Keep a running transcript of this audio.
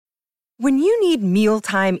When you need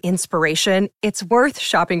mealtime inspiration, it's worth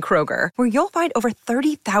shopping Kroger, where you'll find over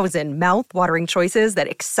 30,000 mouth-watering choices that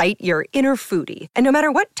excite your inner foodie. And no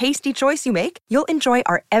matter what tasty choice you make, you'll enjoy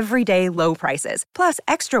our everyday low prices, plus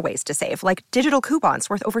extra ways to save, like digital coupons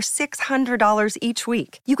worth over $600 each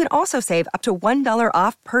week. You can also save up to $1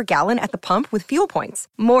 off per gallon at the pump with fuel points.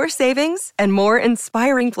 More savings and more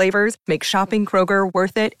inspiring flavors make shopping Kroger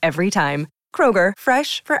worth it every time. Kroger,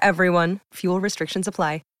 fresh for everyone. Fuel restrictions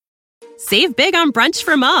apply. Save big on brunch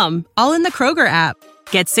for mom, all in the Kroger app.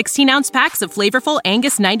 Get 16-ounce packs of flavorful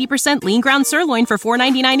Angus 90% lean ground sirloin for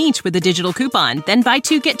 $4.99 each with a digital coupon. Then buy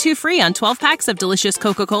 2, get 2 free on 12 packs of delicious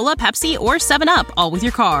Coca-Cola, Pepsi, or 7-Up, all with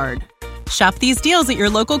your card. Shop these deals at your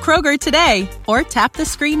local Kroger today, or tap the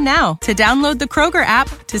screen now to download the Kroger app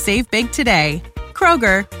to save big today.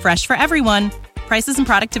 Kroger, fresh for everyone. Prices and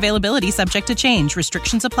product availability subject to change.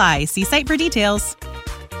 Restrictions apply. See site for details.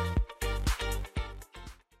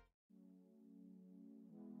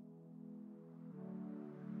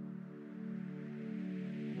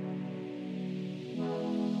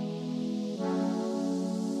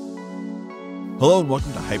 Hello and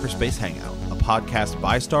welcome to Hyperspace Hangout, a podcast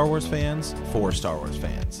by Star Wars fans for Star Wars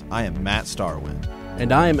fans. I am Matt Starwind.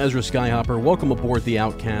 And I am Ezra Skyhopper. Welcome aboard The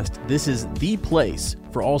Outcast. This is the place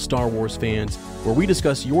for all Star Wars fans where we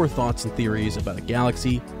discuss your thoughts and theories about a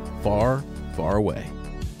galaxy far, far away.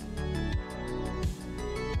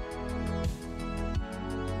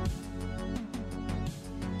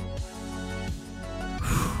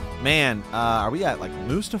 Man, are we at like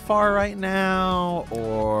Mustafar right now?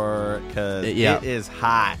 Or because it is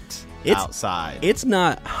hot outside. It's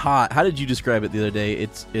not hot. How did you describe it the other day?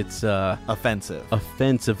 It's offensive.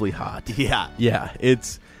 Offensively hot. Yeah. Yeah,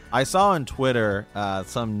 it's... I saw on Twitter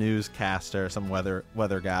some newscaster, some weather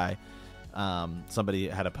guy, somebody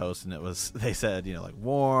had a post and they said, like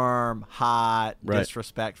warm, hot, right,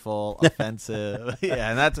 disrespectful, offensive.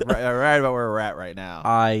 Yeah, and that's right about where we're at right now.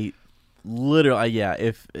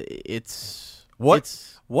 If it's...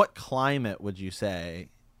 What climate would you say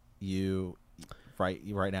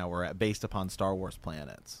right now we're at based upon Star Wars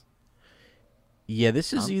planets? Yeah,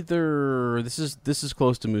 this is this is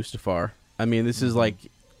close to Mustafar. I mean, this is like,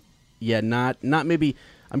 not maybe,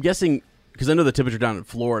 I'm guessing, because I know the temperature down in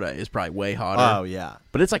Florida is probably way hotter. Oh, yeah.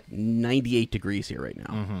 But it's like 98 degrees here right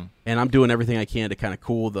now. And I'm doing everything I can to kind of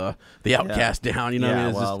cool the Outcast down.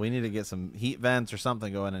 We need to get some heat vents or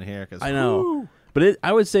something going in here. Cause, I know. whoo! But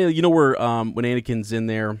I would say, where when Anakin's in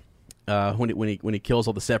there, when he kills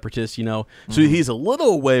all the Separatists, so he's a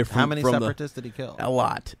little away from... How many Separatists did he kill? A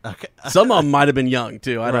lot. Okay. Some of them might have been young,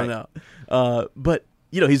 too. I don't know. But...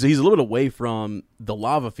 he's a little bit away from the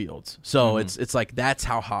lava fields, so it's like that's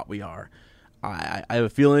how hot we are. I have a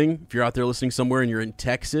feeling if you're out there listening somewhere and you're in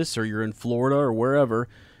Texas or you're in Florida or wherever,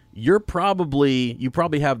 you probably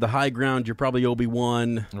have the high ground. You're probably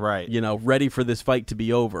Obi-Wan, right? Ready for this fight to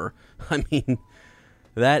be over. I mean,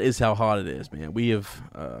 that is how hot it is, man. We have,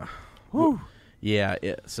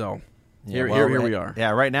 So here we are.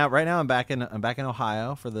 Yeah, right now I'm back in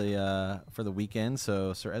Ohio for the weekend.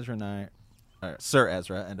 So Sir Ezra and I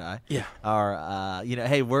are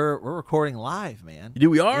hey, we're recording live, man.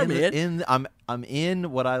 We are, man. I'm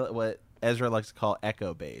in what Ezra likes to call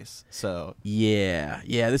Echo Base. So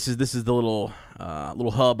this is the little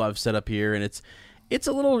hub I've set up here, and it's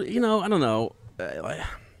a little, I don't know.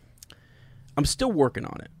 I'm still working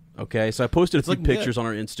on it. Okay, so I posted a few pictures on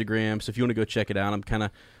our Instagram. So if you want to go check it out, I'm kind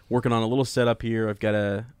of working on a little setup here.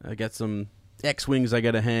 I got some X-wings I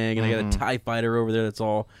got to hang, and I got a TIE fighter over there that's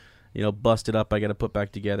all, busted up. I got to put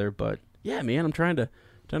back together. But yeah, man, I'm trying to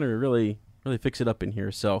really fix it up in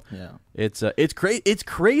here. So yeah, it's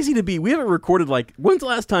crazy to be. We haven't recorded when's the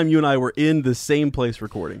last time you and I were in the same place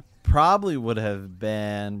recording? Probably would have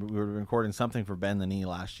been, we were recording something for Bend the Knee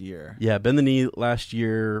last year. Yeah, Bend the Knee last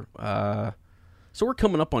year. So we're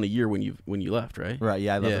coming up on a year when you left, right? Right.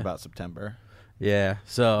 Yeah, I left about September. Yeah.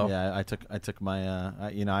 So yeah, I took my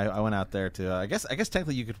I went out there to I guess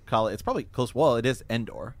technically you could call it. It's probably close. Well, it is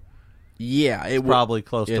Endor. Yeah, it's probably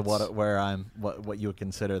close to what you would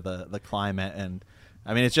consider the climate, and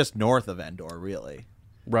I mean it's just north of Endor, really.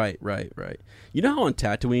 Right. You know how on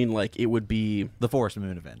Tatooine, it would be the forest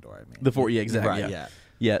moon of Endor. I mean, yeah, exactly. Right,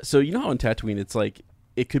 yeah. So you know how on Tatooine it's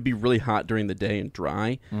it could be really hot during the day and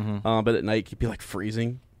dry, but at night it could be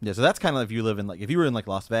freezing. Yeah, so that's kind of if you live in if you were in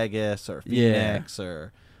Las Vegas or Phoenix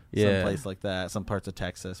or some place like that, some parts of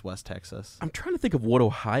Texas, West Texas. I'm trying to think of what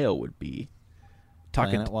Ohio would be.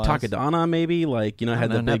 Takadana, maybe,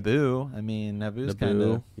 had the big Naboo. I mean, Naboo's kind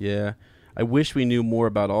of. Yeah, I wish we knew more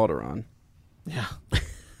about Alderaan. Yeah.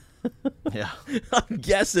 Yeah. I'm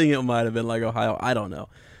guessing it might have been Ohio. I don't know.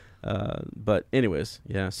 But anyways,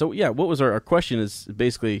 yeah. So yeah, what was our question? Is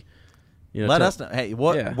basically, let us know. Hey,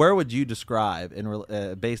 where would you describe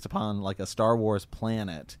based upon like a Star Wars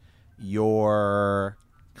planet your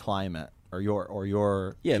climate or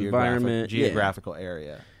your environment, geographical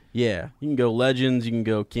area? Yeah, you can go Legends, you can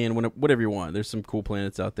go canon, whatever you want. There's some cool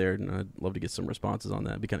planets out there, and I'd love to get some responses on that.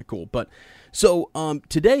 It'd be kind of cool. But so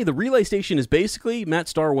today, the relay station is basically Matt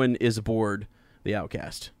Starwin is aboard the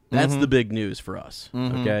Outcast. That's the big news for us.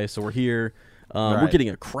 Okay, so we're here. We're getting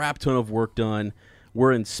a crap ton of work done.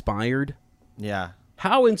 We're inspired. Yeah.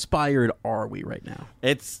 How inspired are we right now?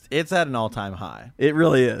 It's at an all-time high. It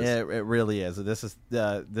really is. It really is. This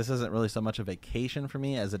isn't really so much a vacation for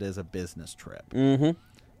me as it is a business trip. Mm-hmm.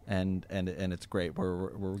 And it's great.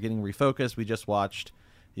 We're getting refocused. We just watched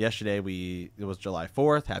yesterday. It was July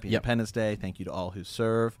 4th. Happy Independence Day. Thank you to all who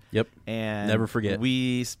serve. Yep. And never forget.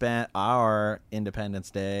 We spent our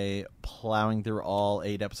Independence Day plowing through all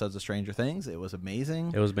 8 episodes of Stranger Things. It was amazing.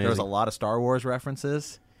 There was a lot of Star Wars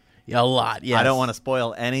references. Yeah, a lot. Yes. I don't want to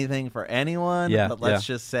spoil anything for anyone. But let's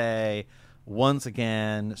just say, once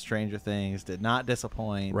again, Stranger Things did not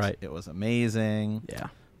disappoint. Right. It was amazing. Yeah.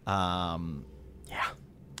 Yeah.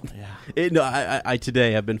 I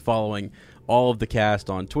today have been following all of the cast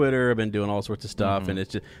on Twitter. I've been doing all sorts of stuff, and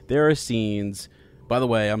it's just there are scenes. By the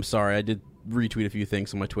way, I'm sorry, I did retweet a few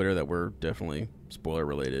things on my Twitter that were definitely spoiler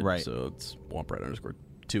related. Right. So it's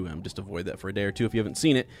WompRat_2M. Just avoid that for a day or two if you haven't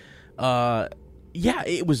seen it.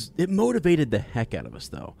 It motivated the heck out of us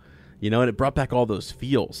though, and it brought back all those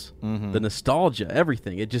feels, the nostalgia,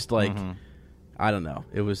 everything. It just like I don't know.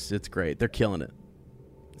 It's great. They're killing it.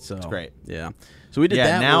 So it's great. Yeah. So we did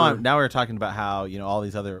that. Now we're talking about how all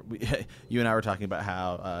these other. You and I were talking about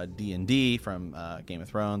how D&D from Game of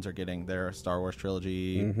Thrones are getting their Star Wars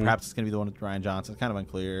trilogy. Perhaps it's going to be the one with Rian Johnson. It's kind of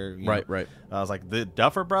unclear. Right. I was like, the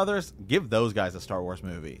Duffer Brothers, give those guys a Star Wars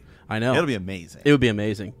movie. I know it'll be amazing. It would be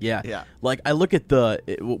amazing. Yeah. Yeah. Like I look at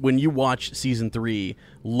when you watch season 3,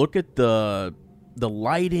 look at the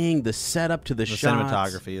lighting, the setup to the shots.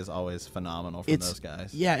 Cinematography is always phenomenal from those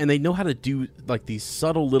guys. Yeah, and they know how to do like these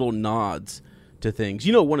subtle little nods to things.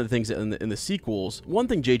 One of the things in the sequels, one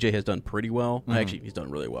thing JJ has done pretty well, actually he's done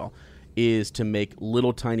really well, is to make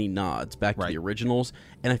little tiny nods back to the originals.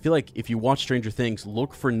 And I feel like if you watch Stranger Things,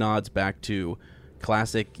 look for nods back to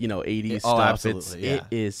classic, 80s stuff. Absolutely, It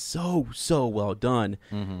is so well done.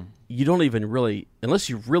 You don't even really, unless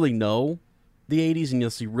you really know the 80s and you'll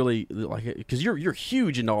see really like it, because you're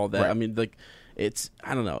huge in all of that. Right. I mean, like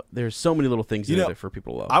I don't know. There's so many little things in there for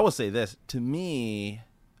people to love. I will say this, to me,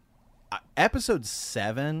 episode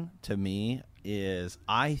 7 to me is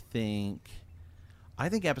I think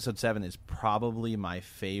episode 7 is probably my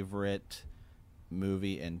favorite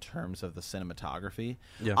movie in terms of the cinematography.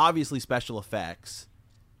 Yeah. Obviously, special effects,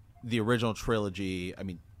 the original trilogy. I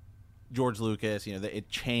mean, George Lucas. It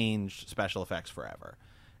changed special effects forever.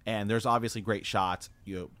 And there's obviously great shots,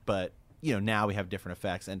 but now we have different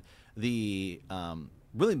effects. And the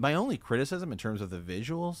really my only criticism in terms of the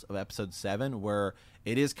visuals of episode 7, where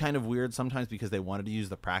it is kind of weird sometimes because they wanted to use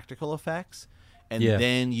the practical effects, and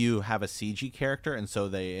then you have a CG character, and so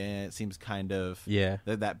it seems kind of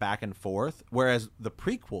that back and forth. Whereas the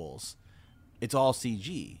prequels, it's all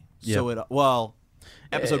CG. So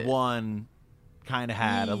episode 1 kind of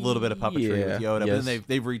had a little bit of puppetry with Yoda, but then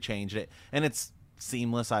they've rechanged it, and it's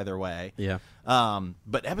seamless either way.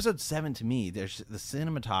 But episode 7 to me, there's the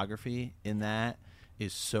cinematography in that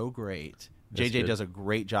is so great. JJ does a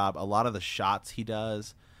great job. A lot of the shots he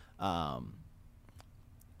does, I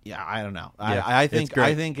don't know. I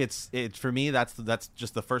think it's for me. That's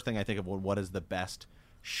just the first thing I think of. What is the best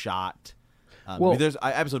shot?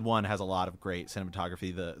 Episode 1 has a lot of great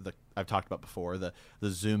cinematography. The I've talked about before the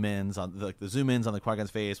zoom ins on the Qui-Gon's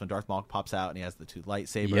face when Darth Maul pops out and he has the 2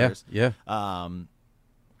 lightsabers.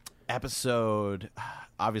 Episode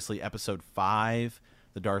 5,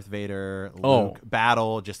 the Darth Vader Luke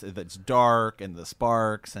battle, just it's dark and the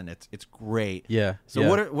sparks and it's great. So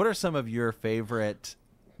what are some of your favorite,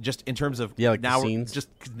 just in terms of like now the scenes? Just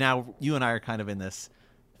now you and I are kind of in this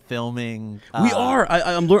filming. We are.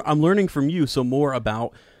 I'm learning from you more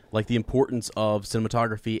about like the importance of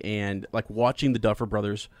cinematography and like watching the Duffer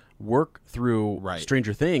Brothers work through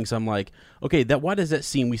Stranger Things. I'm like, okay, why does that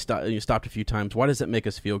scene we stopped a few times? Why does that make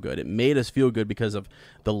us feel good? It made us feel good because of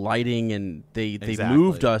the lighting, and they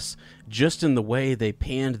moved us just in the way they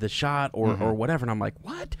panned the shot or whatever. And I'm like,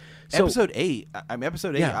 what? So, episode 8.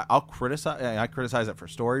 I'll criticize. I criticize it for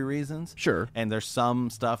story reasons. Sure. And there's some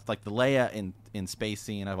stuff like the Leia in space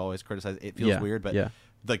scene. I've always criticized. It feels weird, but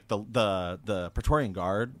like the Praetorian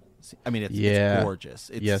Guard. I mean, it's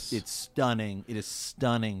gorgeous. It's stunning. It is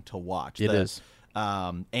stunning to watch. It is.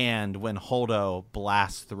 And when Holdo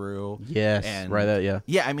blasts through. Yes, and, right. Yeah.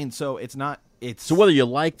 Yeah, I mean, so it's not. It's So whether you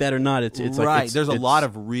like that or not, it's right. like There's a lot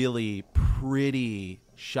of really pretty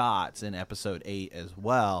shots in episode 8 as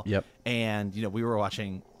well. Yep. And we were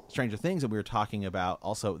watching Stranger Things, and we were talking about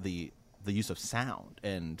also the use of sound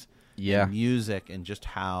and music and just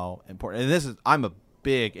how important. And this is I'm a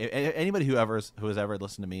big anybody who has ever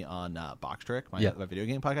listened to me on Box Trick, my video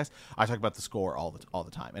game podcast. I talk about the score all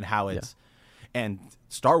the time and how it's. And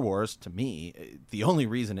Star Wars, to me, the only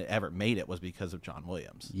reason it ever made it was because of John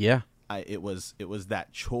Williams. Yeah. It was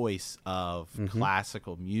that choice of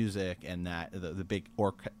classical music and that the big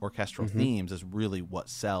orchestral themes is really what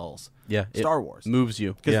sells Star Wars. Moves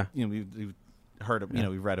you. Yeah. We've heard of,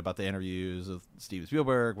 we've read about the interviews of Steven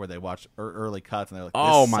Spielberg where they watched early cuts and they're like,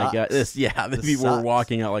 oh this my sucks. God, this people were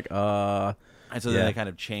walking out like And so then they kind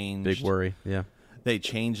of changed. Big worry. Yeah. They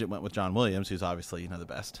changed it, went with John Williams, who's obviously the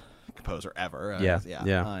best composer ever.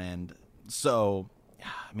 And so.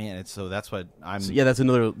 Man, that's what I'm. So, that's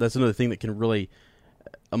another thing that can really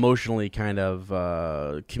emotionally kind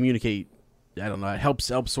of communicate. I don't know. It helps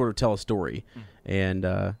sort of tell a story, and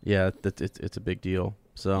it's a big deal.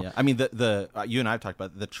 So I mean, the you and I have talked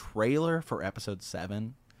about the trailer for episode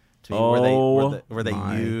 7, to me, where they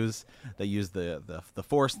use the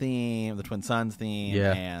Force theme, the Twin Suns theme,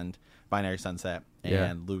 and Binary Sunset,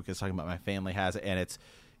 and Luke is talking about my family has it, and it's.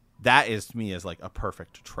 That is to me is like a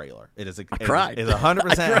perfect trailer. It is. It's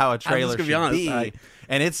 100% how a trailer should be,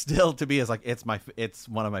 and it's still to be is like it's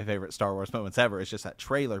one of my favorite Star Wars moments ever. It's just that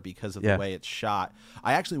trailer because of the way it's shot.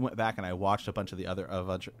 I actually went back and I watched a bunch of the other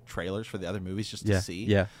trailers for the other movies just to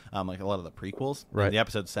see, like a lot of the prequels, right? The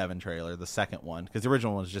episode 7 trailer, the second one, because the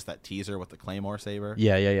original one was just that teaser with the Claymore saber,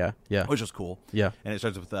 which was cool, and it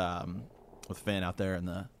starts with Finn out there in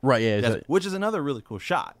the desert, which is another really cool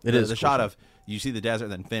shot. It is the shot of you see the desert,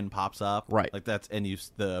 and then Finn pops up, right? Like that's and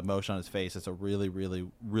the emotion on his face. It's a really, really,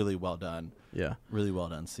 really well done, really well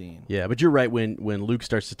done scene. Yeah, but you're right when Luke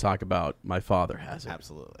starts to talk about my father has it,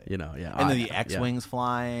 absolutely. And then the X-wings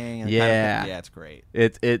flying, and it's great.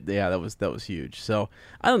 That was huge. So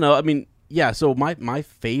I don't know. I mean, So my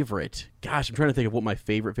favorite, gosh, I'm trying to think of what my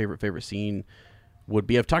favorite scene would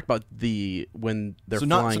be. I've talked about when they're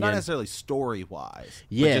flying. So not necessarily story wise,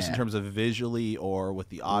 but just in terms of visually or with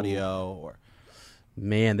the audio or.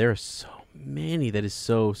 Man, there are so many that is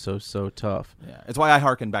so tough. Yeah, it's why I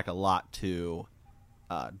hearken back a lot to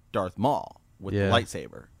Darth Maul with the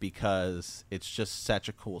lightsaber, because it's just such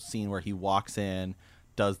a cool scene where he walks in,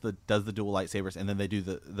 does the dual lightsabers, and then they do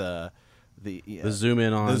the zoom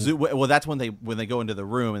in on well, that's when they go into the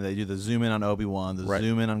room and they do the zoom in on Obi-Wan, the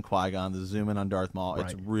zoom in on Qui-Gon, the zoom in on Darth Maul.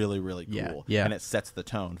 It's really, really cool. And it sets the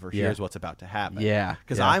tone for here's what's about to happen.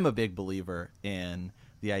 Because I'm a big believer in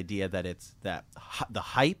the idea that it's that the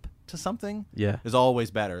hype to something is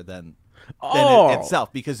always better than it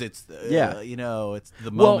itself, because it's it's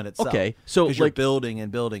the moment itself. Okay, so because you're building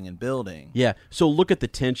and building and building. Yeah. So look at the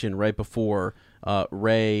tension right before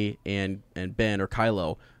Rey and Ben or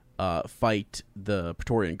Kylo fight the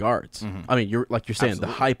Praetorian Guards. I mean, you're saying, absolutely, the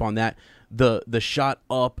hype on that, the shot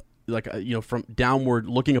up, from downward,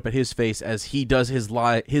 looking up at his face as he does his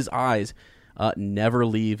eyes never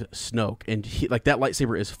leave Snoke, and that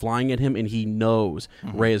lightsaber is flying at him, and he knows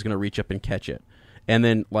Rey is going to reach up and catch it, and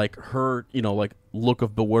then her look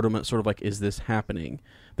of bewilderment, sort of like, is this happening?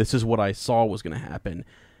 This is what I saw was going to happen.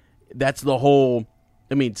 That's the whole.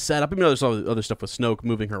 I mean, set up. I mean, there's other stuff with Snoke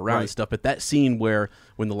moving her around and stuff, but that scene when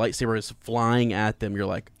the lightsaber is flying at them, you're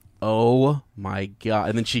like, oh my God.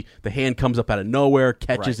 And then the hand comes up out of nowhere,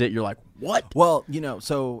 catches it. You're like, what? Well,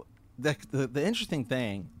 so the interesting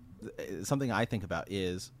thing, something I think about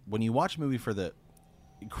is when you watch a movie for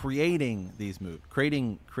creating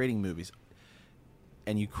movies,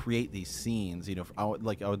 and you create these scenes, I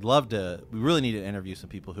would love to. We really need to interview some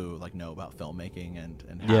people who know about filmmaking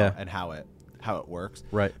and how it works,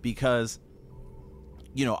 right? Because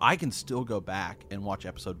I can still go back and watch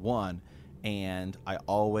episode 1, and I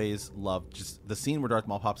always love just the scene where Darth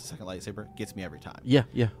Maul pops the second lightsaber. Gets me every time. Yeah.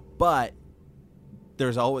 But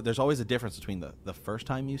there's always a difference between the first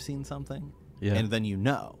time you've seen something and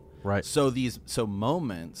then right. So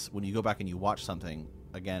moments when you go back and you watch something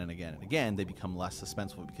again and again and again, they become less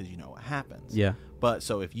suspenseful because you know what happens. Yeah. But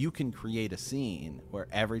so if you can create a scene where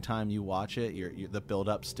every time you watch it, the build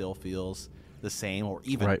up still feels the same or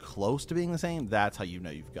even close to being the same, that's how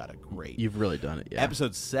you've got a great. You've really done it. Yeah.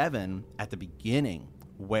 Episode 7 at the beginning,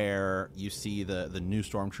 where you see the new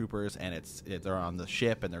stormtroopers, and they're on the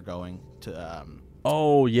ship and they're going to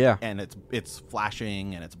Oh yeah. And it's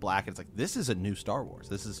flashing and it's black. And it's like, this is a new Star Wars.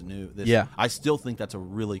 This is new. Yeah. I still think that's a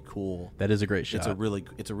really cool. That is a great shot. It's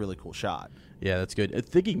a really cool shot. Yeah, that's good.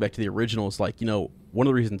 Thinking back to the originals, like, one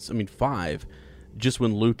of the reasons, 5, just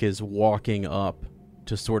when Luke is walking up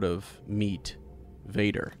to sort of meet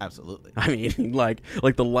Vader. Absolutely. I mean, like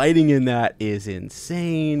the lighting in that is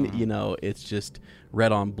insane. It's just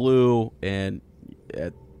red on blue, and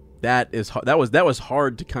that was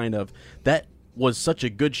hard to kind of. That was such a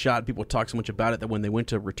good shot. People talk so much about it that when they went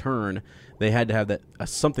to Return, they had to have that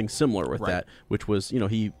something similar with that, which was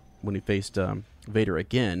when he faced Vader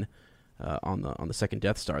again on the second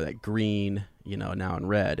Death Star, that green, now in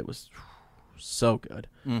red, it was so good.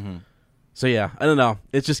 Mm-hmm. So yeah, I don't know.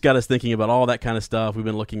 It's just got us thinking about all that kind of stuff. We've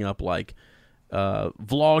been looking up like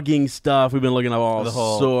vlogging stuff. We've been looking up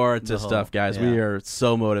all sorts of stuff, guys. Yeah. We are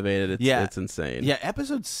so motivated. It's insane. Yeah,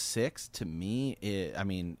 episode 6 to me,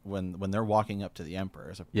 when they're walking up to the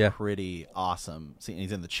Emperor, is a pretty awesome scene.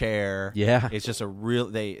 He's in the chair. Yeah, it's just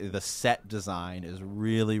the set design is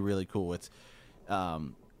really, really cool. It's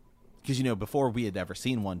because before we had ever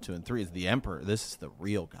seen 1, 2, and 3 is the Emperor. This is the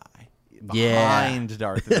real guy behind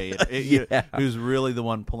Darth Vader, who's really the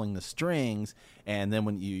one pulling the strings. And then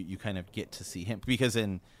when you kind of get to see him, because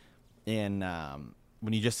in when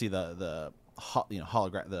you just see the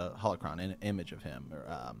holocron image of him,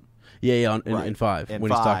 in 5 when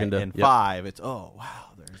he's talking to in 5, it's wow,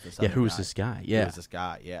 there's this other who's guy. this guy? Who's this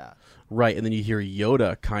guy? Yeah, right. And then you hear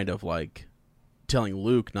Yoda kind of like telling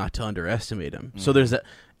Luke not to underestimate him. Mm-hmm. So there's that,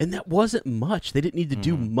 and that wasn't much. They didn't need to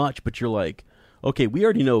do much, but you're like, okay, we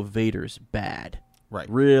already know Vader's bad, right?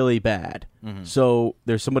 Really bad. Mm-hmm. So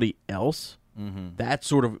there's somebody else. Mm-hmm. That's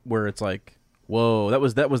sort of where it's like, whoa, that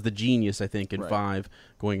was the genius, I think, in 5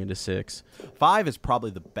 going into 6. 5 is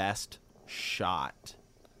probably the best shot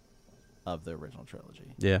of the original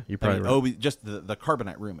trilogy. Yeah, you're probably right. Just the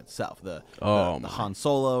carbonite room itself, the Han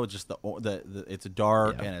Solo, just the it's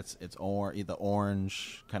dark and it's the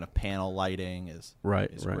orange kind of panel lighting is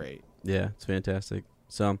great. Yeah, it's fantastic.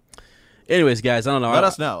 So, anyways, guys, I don't know. Let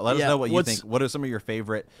us know what you think. What are some of your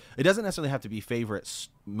favorite? It doesn't necessarily have to be favorite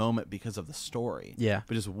moment because of the story. Yeah,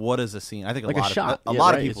 but just what is a scene? I think like a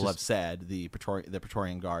lot of people have said the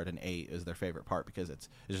Praetorian Guard in 8 is their favorite part because it's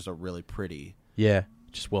just a really pretty. Yeah.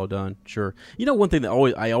 Just well done, sure. One thing that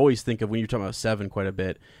I always think of when you're talking about 7 quite a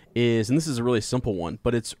bit is, and this is a really simple one,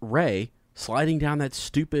 but it's Rey sliding down that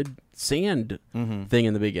stupid sand thing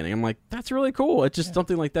in the beginning. I'm like, that's really cool. It's just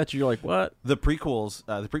something like that. You're like, what? The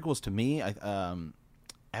prequels to me,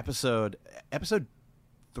 episode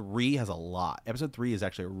 3 has a lot. Episode 3 is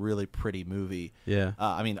actually a really pretty movie. Yeah.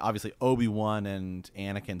 Obviously Obi-Wan and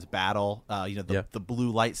Anakin's battle. The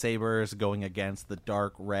blue lightsabers going against the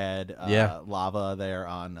dark red lava there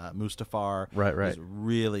on Mustafar. Right. Is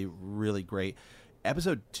really, really great.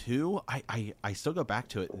 Episode 2, I still go back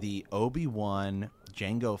to it. The Obi-Wan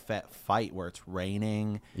Jango Fett fight where it's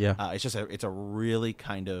raining. Yeah. It's a really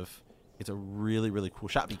really cool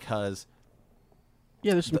shot because.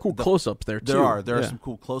 Yeah, there's some cool close-ups there too. There are some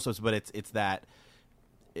cool close-ups, but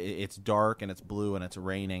it's dark and it's blue and it's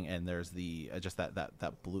raining and there's just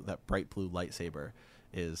that bright blue lightsaber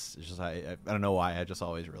is just I don't know why I just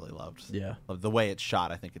always really loved the way it's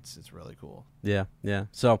shot. I think it's really cool. Yeah.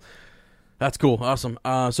 So that's cool, awesome.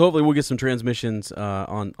 So hopefully we'll get some transmissions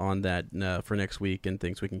on that for next week and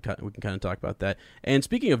things we can kind of talk about that. And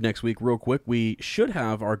speaking of next week, real quick, we should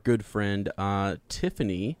have our good friend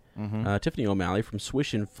Tiffany. Tiffany O'Malley from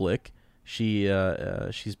Swish and Flick. She's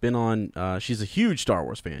been on. She's a huge Star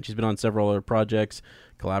Wars fan. She's been on several other projects,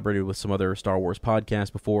 collaborated with some other Star Wars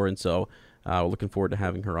podcasts before, and so we're looking forward to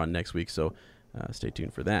having her on next week. So stay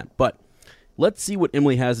tuned for that. But let's see what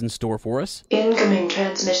Emily has in store for us. Incoming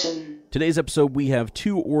transmission. Today's episode, we have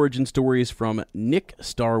 2 origin stories from Nick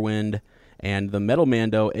Starwind and the Metal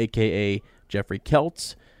Mando, a.k.a. Jeffrey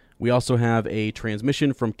Keltz. We also have a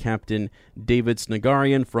transmission from Captain David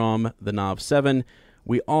Snagarian from the Nav 7.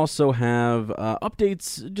 We also have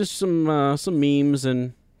updates, just some memes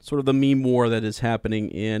and sort of the meme war that is happening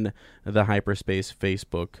in the Hyperspace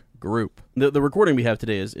Facebook group. The recording we have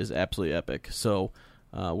today is absolutely epic, so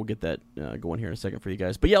we'll get that going here in a second for you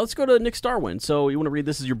guys. But yeah, let's go to Nick Starwind. So you want to read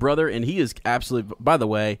This Is Your Brother, and he is absolutely, by the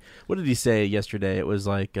way, what did he say yesterday? It was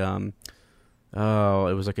like... it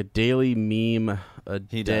was like a daily meme a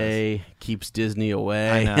day keeps Disney away.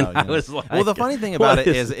 I know. And I was like, well, the funny thing about it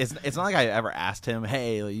is it's not like I ever asked him,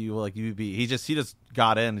 hey, you be. He just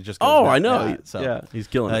got in and just. I know. He's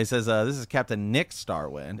killing it. He says, "This is Captain Nick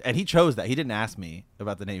Starwind," and he chose that. He didn't ask me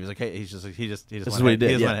about the name. He was like, "Hey," he just this is what he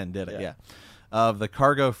did. He just went ahead and did it. of the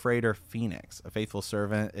cargo freighter Phoenix, a faithful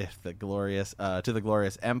servant to the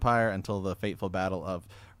glorious Empire until the fateful battle of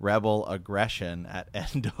rebel aggression at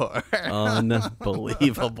Endor.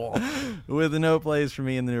 Unbelievable. With no place for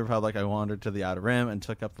me in the New Republic, I wandered to the Outer Rim and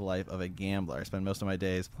took up the life of a gambler. I spent most of my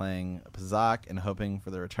days playing Pazak and hoping for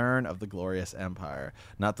the return of the glorious Empire,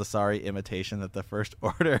 not the sorry imitation that the First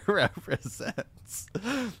Order represents.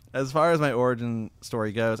 As far as my origin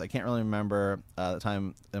story goes, I can't really remember the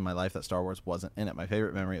time in my life that Star Wars wasn't in it. My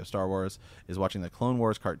favorite memory of Star Wars is watching the Clone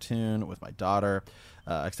Wars cartoon with my daughter.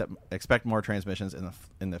 Expect more transmissions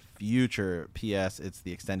in the future. P.S. It's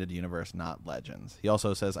the extended universe, not Legends. He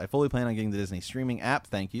also says, I fully plan on getting the Disney streaming app.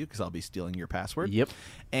 Thank you, because I'll be stealing your password. Yep.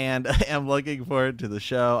 And I am looking forward to the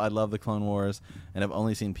show. I love the Clone Wars, and I've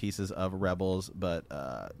only seen pieces of Rebels, but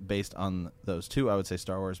based on those two, I would say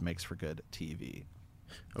Star Wars makes for good TV.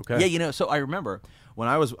 Okay. Yeah, so I remember when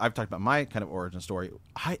I've talked about my kind of origin story,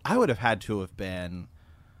 I would have had to have been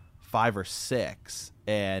 5 or 6,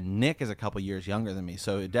 and Nick is a couple years younger than me,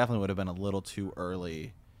 so it definitely would have been a little too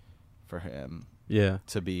early for him. Yeah.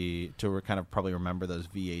 To kind of probably remember those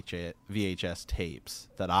VHS tapes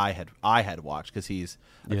that I had watched, because he's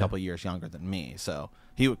a couple years younger than me. So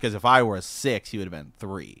because if I were 6, he would have been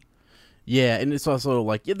 3. Yeah, and it's also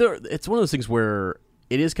like it's one of those things where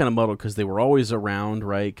it is kind of muddled because they were always around,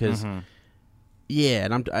 right? Because yeah,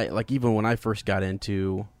 and I like even when I first got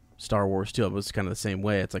into Star Wars too, it was kind of the same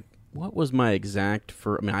way. It's like, what was my exact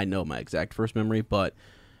first? I mean, I know my exact first memory, but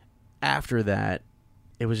after that,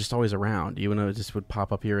 it was just always around. Even though it just would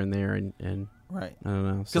pop up here and there, and right. I don't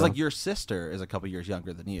know. Because like your sister is a couple years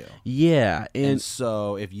younger than you. Yeah, and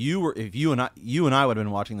so if you and I would have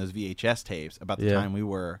been watching those VHS tapes about the time it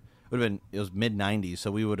was mid '90s, so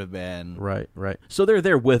we would have been right. So they're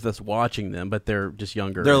there with us watching them, but they're just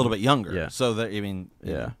younger. They're a little bit younger. Yeah. So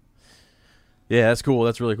Yeah, that's cool.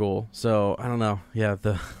 That's really cool. So I don't know. Yeah,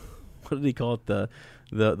 what did he call it?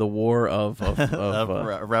 The war of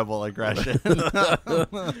rebel aggression.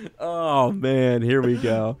 Oh man, here we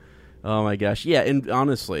go. Oh my gosh. Yeah, and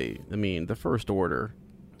honestly, I mean, the First Order.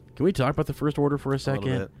 Can we talk about the First Order for a second? A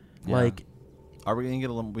little bit. Yeah. Like, are we gonna get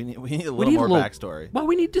a little? We need a little more backstory. Well,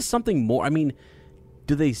 we need just something more. I mean,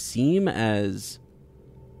 do they seem as?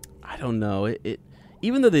 I don't know. It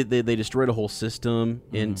even though they destroyed a whole system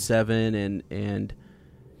in 7 and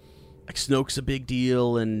like Snoke's a big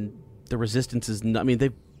deal and the Resistance is not, I mean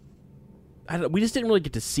we just didn't really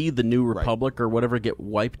get to see the New Republic or whatever get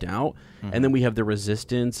wiped out, and then we have the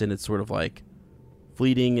Resistance and it's sort of like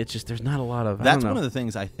fleeting. It's just there's not a lot of. That's one of the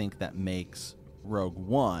things I think that makes Rogue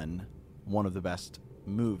One one of the best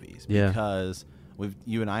movies, because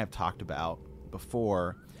you and I have talked about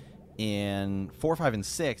before. In 4, 5, and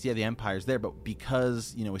 6, the Empire's there, but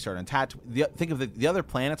because we started on Tatooine, think of the other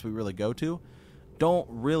planets we really go to don't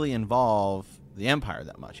really involve the Empire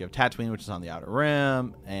that much. You have Tatooine, which is on the Outer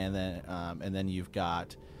Rim, and then you've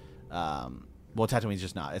got Tatooine's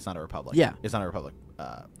just not. It's not a Republic. Yeah, it's not a Republic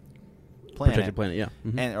planet. Protected planet. Yeah,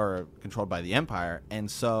 and or controlled by the Empire, and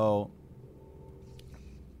so.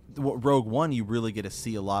 Rogue One, you really get to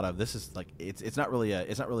see a lot of. This is like it's not really a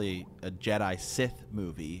Jedi Sith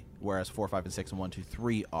movie, whereas 4, 5, and 6, and 1, 2,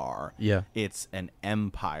 3 are. Yeah, it's an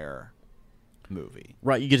Empire movie.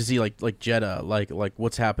 Right, you get to see like Jeddah, like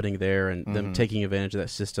what's happening there, and them taking advantage of that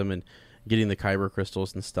system and getting the Kyber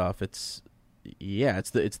crystals and stuff. It's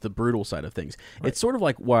the brutal side of things. Right. It's sort of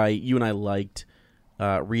like why you and I liked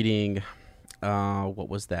reading what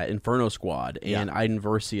was that, Inferno Squad and Iden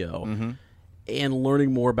Versio. And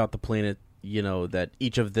learning more about the planet, that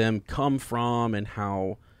each of them come from, and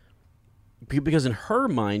how, because in her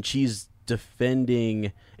mind she's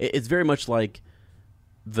defending. It's very much like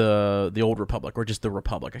the old Republic, or just the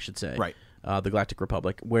Republic, I should say, right? The Galactic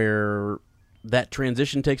Republic, where that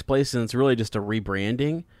transition takes place, and it's really just a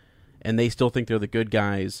rebranding, and they still think they're the good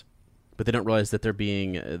guys, but they don't realize that they're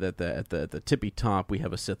being at the tippy top. We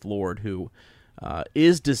have a Sith Lord who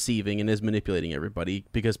is deceiving and is manipulating everybody,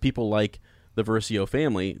 because people like the Versio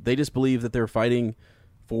family, they just believe that they're fighting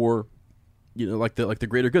for, like the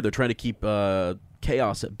greater good. They're trying to keep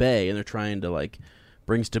chaos at bay, and they're trying to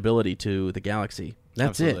bring stability to the galaxy.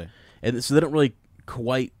 That's Absolutely. It. And so they don't really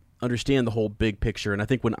quite understand the whole big picture. And I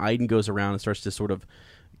think when Iden goes around and starts to sort of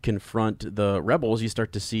confront the rebels, you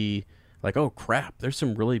start to see oh crap, there's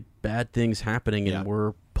some really bad things happening, and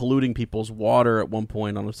we're polluting people's water at one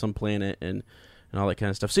point on some planet, and all that kind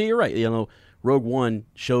of stuff. So you're right. Rogue One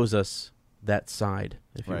shows us that side,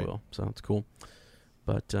 if you will. So it's cool.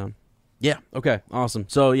 But okay, awesome.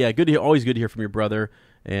 So always good to hear from your brother.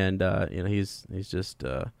 And he's just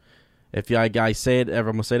I say it I'm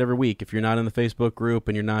gonna say it every week. If you're not in the Facebook group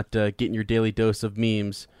and you're not getting your daily dose of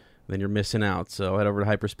memes, then you're missing out. So head over to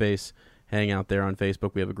Hyperspace, hang out there on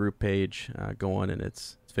Facebook. We have a group page going, and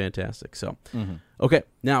it's fantastic. So, okay.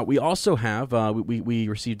 Now, we also have, we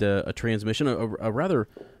received a transmission, a rather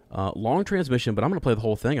long transmission, but I'm going to play the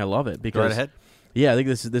whole thing. I love it. Because, go right ahead. Yeah, I think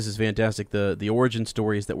this is fantastic. The origin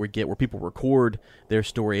stories that we get where people record their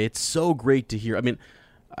story. It's so great to hear. I mean,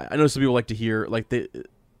 I know some people like to hear,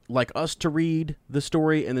 like us to read the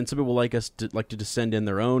story, and then some people like us to send in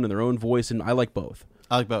their own voice, and I like both.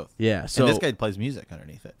 I like both. Yeah. So and this guy plays music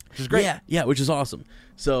underneath it, which is great. Yeah, which is awesome.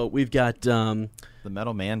 So we've got the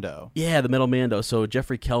Metal Mando. Yeah, the Metal Mando. So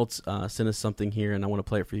Jeffrey Keltz sent us something here, and I want to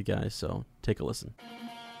play it for you guys. So take a listen.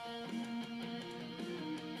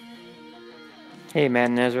 Hey, Matt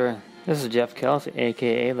and Ezra. This is Jeff Keltz,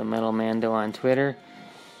 a.k.a. the Metal Mando on Twitter.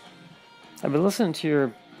 I've been listening to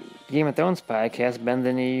your Game of Thrones podcast, Bend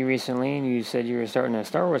the Knee, recently, and you said you were starting a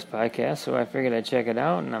Star Wars podcast, so I figured I'd check it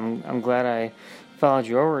out, and I'm glad I followed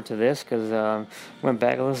you over to this, because I went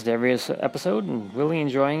back and listened to every episode and really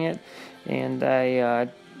enjoying it. And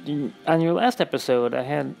on your last episode,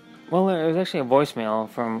 it was actually a voicemail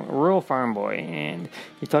from Rural Farm Boy, and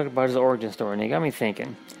he talked about his origin story, and it got me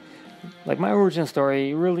thinking. Like, my origin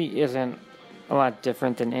story really isn't a lot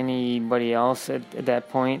different than anybody else at that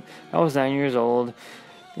point. I was 9 years old,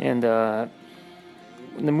 and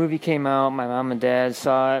when the movie came out, my mom and dad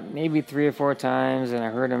saw it maybe 3 or 4 times, and I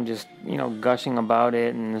heard them just, gushing about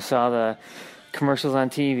it, and saw the commercials on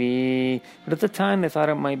TV. But at the time, they thought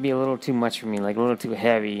it might be a little too much for me, like a little too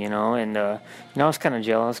heavy, and I was kind of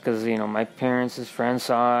jealous because, my parents' friends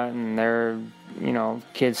saw it, and their,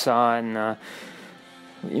 kids saw it, and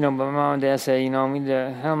but my mom and dad said,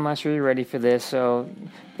 I'm not sure you're ready for this. So,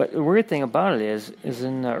 but the weird thing about it is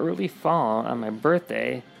in the early fall on my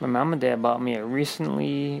birthday, my mom and dad bought me a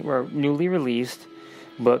newly released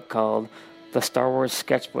book called The Star Wars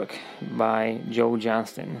Sketchbook by Joe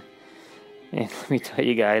Johnston. And let me tell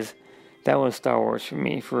you guys, that was Star Wars for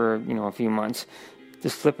me for, a few months.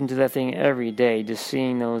 Just flipping through that thing every day, just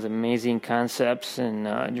seeing those amazing concepts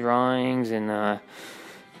and drawings, and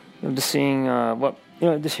just seeing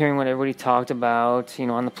just hearing what everybody talked about,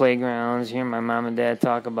 on the playgrounds, hearing my mom and dad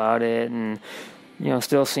talk about it, and,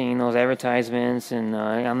 still seeing those advertisements and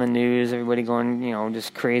on the news, everybody going,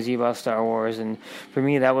 just crazy about Star Wars. And for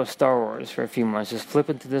me, that was Star Wars for a few months, just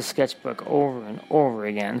flipping through this sketchbook over and over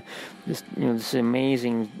again, just, this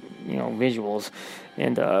amazing, visuals.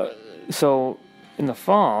 And so in the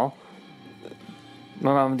fall,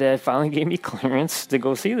 my mom and dad finally gave me clearance to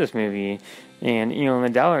go see this movie. And, in the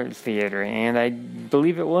Dollar Theater. And I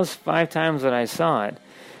believe it was 5 times that I saw it.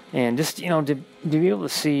 And just, to be able to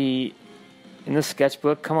see in this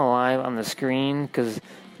sketchbook come alive on the screen, because,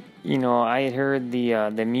 I had heard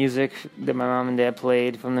the music that my mom and dad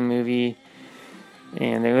played from the movie.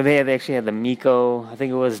 And they actually had the Miko, I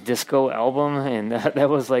think it was Disco album. And that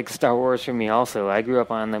was like Star Wars for me also. I grew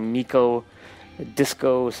up on the Miko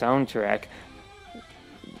Disco soundtrack.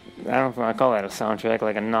 I don't know if I call that a soundtrack,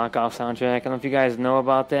 like a knockoff soundtrack. I don't know if you guys know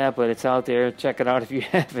about that, but it's out there. Check it out if you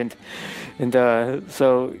haven't. And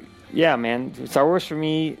so, yeah, man, Star Wars for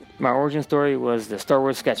me, my origin story was the Star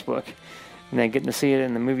Wars sketchbook. And then getting to see it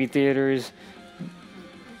in the movie theaters.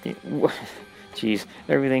 Jeez,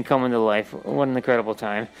 everything coming to life. What an incredible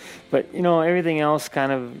time. But, everything else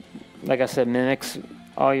kind of, like I said, mimics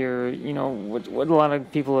all your, what a lot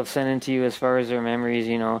of people have sent into you as far as their memories,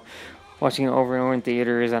 watching it over and over in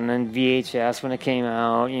theaters, and then VHS when it came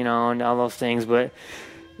out, and all those things. But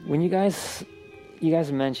when you guys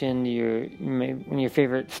mentioned one of your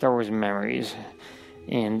favorite Star Wars memories,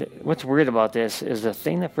 and what's weird about this is the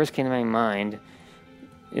thing that first came to my mind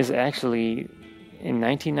is actually in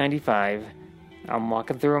 1995. I'm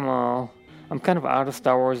walking through a mall. I'm kind of out of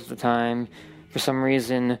Star Wars at the time. For some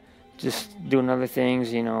reason, just doing other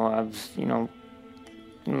things. I was,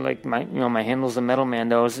 like my handle's the Metal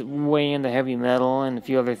Mando. I was way into heavy metal and a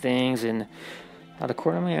few other things, and out of the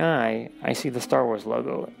corner of my eye, I see the Star Wars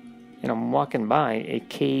logo, and I'm walking by a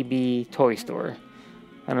KB toy store.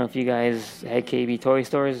 I don't know if you guys had KB toy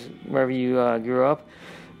stores wherever you grew up.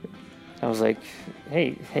 I was like,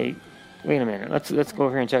 hey, wait a minute, let's go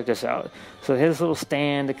over here and check this out. So his little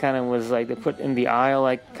stand, it kind of was like they put in the aisle,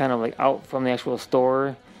 like kind of like out from the actual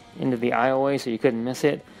store into the aisleway, so you couldn't miss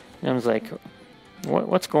it. And I was like,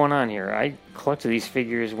 what's going on here? I collected these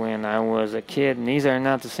figures when I was a kid, and these are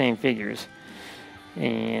not the same figures.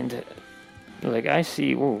 And like I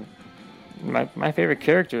see, my favorite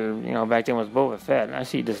character, back then was Boba Fett. And I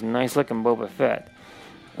see this nice looking Boba Fett.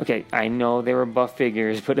 Okay, I know they were buff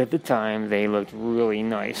figures, but at the time they looked really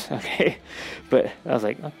nice. Okay, but I was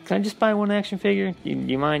like, can I just buy one action figure? Do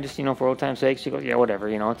you mind just, for old time's sake? She goes, yeah, whatever.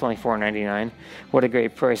 It's only $4.99. What a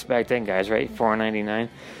great price back then, guys, right? $4.99.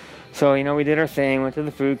 So we did our thing. Went to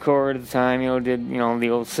the food court at the time. Did the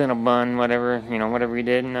old Cinnabon, whatever. Whatever we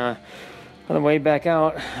did. And on the way back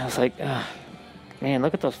out, I was like, man,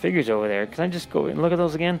 look at those figures over there. Can I just go and look at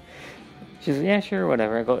those again? She said, yeah, sure,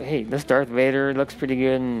 whatever. I go, hey, this Darth Vader looks pretty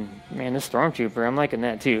good, and, man, this Stormtrooper, I'm liking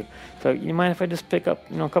that, too. So, you mind if I just pick up,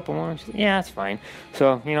 a couple more? She said, yeah, that's fine.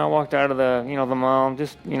 So, I walked out of the, the mall,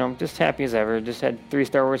 just happy as ever. Just had 3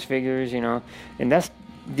 Star Wars figures, And that's,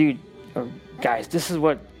 dude, guys, this is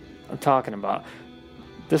what I'm talking about.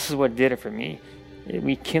 This is what did it for me.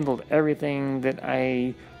 We kindled everything that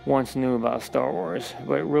I once knew about Star Wars,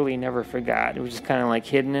 but really never forgot. It was just kind of like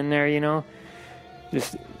hidden in there,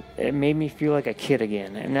 Just... It made me feel like a kid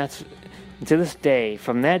again, and that's to this day,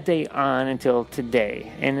 from that day on until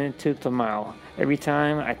today and into tomorrow. Every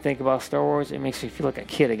time I think about Star Wars, it makes me feel like a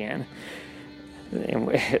kid again. And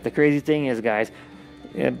the crazy thing is, guys,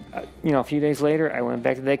 a few days later, I went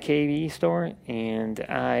back to that KV store and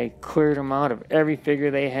I cleared them out of every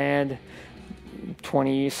figure they had,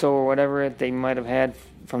 20 so or whatever they might have had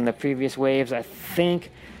from the previous waves. I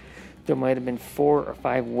think there might have been 4 or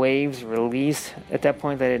 5 waves released at that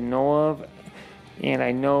point that I didn't know of. And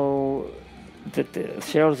I know that the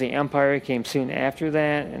Shadows of the Empire came soon after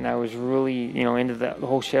that. And I was really, into the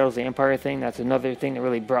whole Shadows of the Empire thing. That's another thing that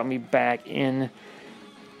really brought me back in,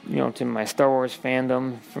 to my Star Wars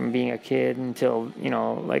fandom from being a kid until,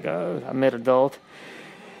 like a mid-adult.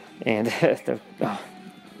 And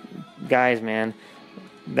guys, man,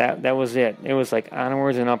 that was it. It was like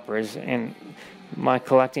onwards and upwards. And my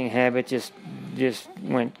collecting habit just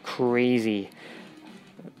went crazy.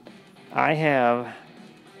 I have,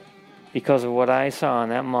 because of what I saw in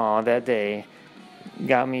that mall that day,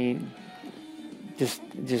 got me just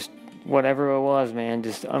whatever it was, man,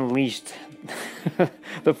 just unleashed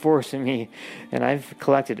the force in me. And I've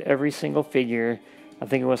collected every single figure. I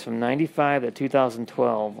think it was from 95 to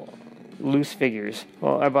 2012, loose figures.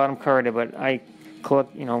 Well, I bought them carded, but I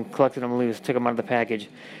collected them loose, took them out of the package.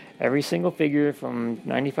 Every single figure from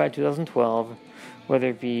 95 to 2012, whether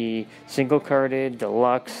it be single-carded,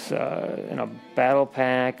 deluxe, in a battle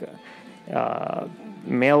pack,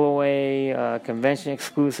 mail-away, convention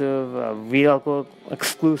exclusive, vehicle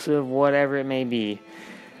exclusive, whatever it may be.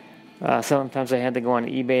 Sometimes I had to go on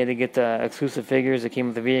eBay to get the exclusive figures that came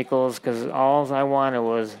with the vehicles, because all I wanted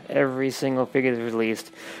was every single figure that's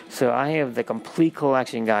released. So I have the complete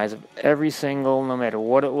collection, guys, of every single, no matter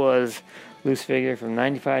what it was, loose figure from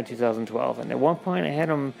 95 to 2012. And at one point I had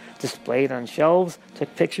them displayed on shelves,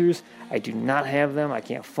 took pictures. I do not have them. I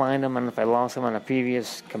can't find them. I don't know if I lost them on a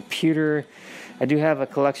previous computer. I do have a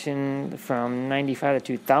collection from 95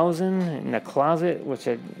 to 2000 in the closet, which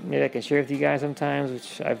maybe I can share with you guys sometimes,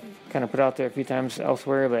 which I've kind of put out there a few times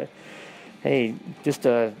elsewhere. But hey, just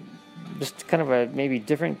kind of a maybe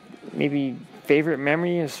different, maybe favorite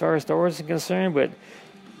memory as far as Star Wars is concerned. But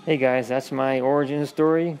hey guys, that's my origin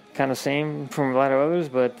story. Kind of same from a lot of others,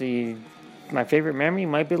 but my favorite memory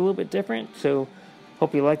might be a little bit different. So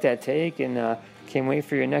hope you like that take, and can't wait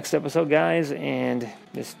for your next episode, guys. And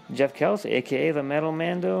this is Jeff Kels, a.k.a. the Metal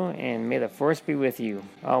Mando, and may the Force be with you.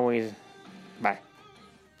 Always. Bye.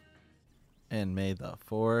 And may the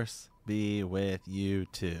Force be with you,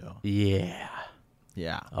 too. Yeah.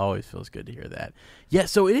 Yeah. Always feels good to hear that. Yeah,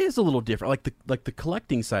 so it is a little different. Like the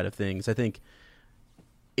collecting side of things, I think,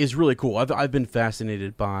 is really cool. I've been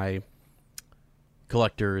fascinated by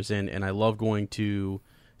collectors, and I love going to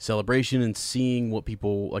Celebration and seeing what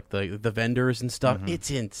people like the vendors and stuff. Mm-hmm. It's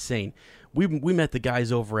insane. We met the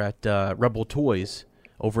guys over at Rebel Toys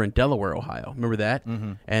over in Delaware, Ohio. Remember that?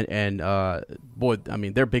 Mm-hmm. And boy, I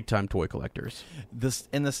mean, they're big time toy collectors.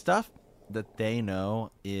 The stuff that they know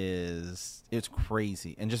it's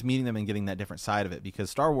crazy, and just meeting them and getting that different side of it, because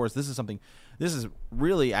Star Wars, this is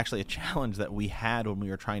really actually a challenge that we had when we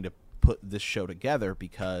were trying to put this show together,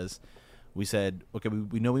 because we said, okay,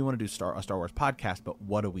 we know we want to do a Star Wars podcast, but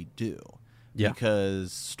what do we do? Yeah.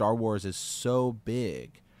 Because Star Wars is so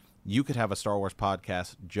big. You could have a Star Wars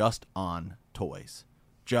podcast just on toys,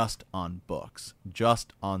 just on books,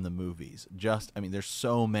 just on the movies, there's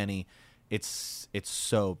so many. It's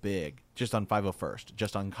so big. Just on 501st,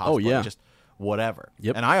 just on cosplay, just whatever.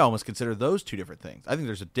 Yep. And I almost consider those two different things. I think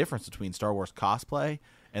there's a difference between Star Wars cosplay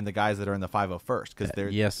and the guys that are in the 501st, because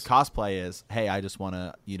cosplay is, hey, I just want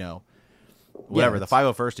to, whatever. The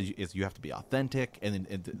 501st is you have to be authentic, and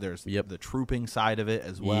then there's the trooping side of it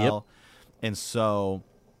as well. Yep. And so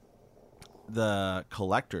the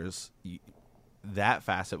collectors, that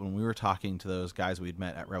facet, when we were talking to those guys we'd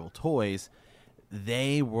met at Rebel Toys,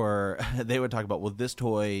 they would talk about, well, this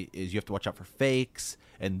toy is, you have to watch out for fakes,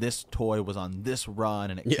 and this toy was on this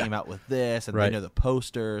run and it came out with this, and they know the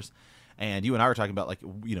posters. And you and I were talking about, like,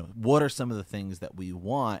 you know, what are some of the things that we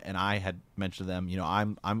want? And I had mentioned to them, you know,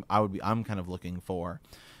 I'm kind of looking for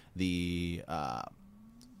the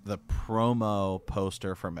promo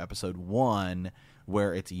poster from episode 1,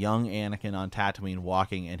 where it's young Anakin on Tatooine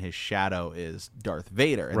walking and his shadow is Darth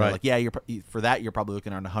Vader. And they're like, yeah, for that you're probably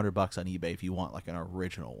looking around $100 on eBay if you want like an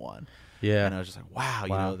original one. Yeah. And I was just like, wow, you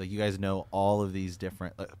know, like, you guys know all of these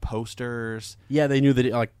different posters. Yeah, they knew that,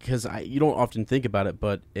 like, because you don't often think about it,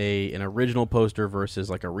 but an original poster versus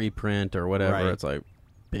like a reprint or whatever, it's like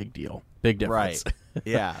big deal, big difference. Right.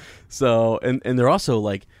 Yeah. So, and they're also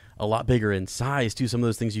like a lot bigger in size too. Some of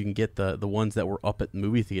those things you can get the ones that were up at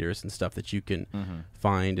movie theaters and stuff that you can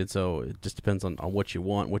find. And so it just depends on what you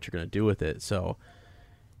want, what you're going to do with it. So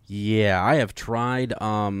yeah, I have tried,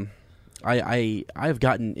 I've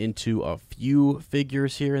gotten into a few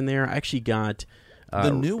figures here and there. I actually got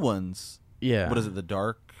the new ones. Yeah. What is it? The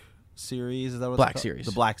Dark series? Is that what Black series?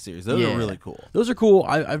 The Black series. Those are really cool. Those are cool.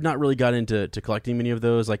 I've not really got into collecting many of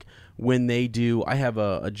those. Like when they do, I have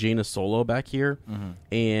a Jaina Solo back here,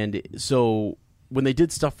 and so when they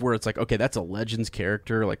did stuff where it's like, okay, that's a Legends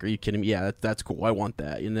character. Like, are you kidding me? Yeah, that's cool. I want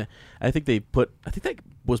that. And I think that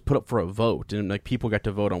was put up for a vote, and like people got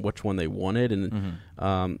to vote on which one they wanted, and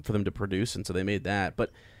for them to produce, and so they made that. But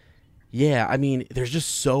yeah, I mean, there's just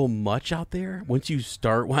so much out there. Once you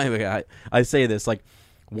start, I say this, like,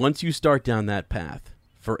 once you start down that path,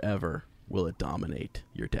 forever will it dominate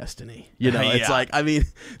your destiny. You know, it's like, I mean,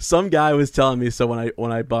 some guy was telling me, so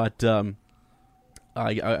when I bought,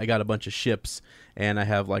 I got a bunch of ships, and I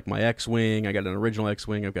have like my X-Wing, I got an original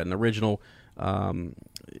X-Wing, I've got an original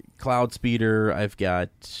Cloud Speeder, I've got,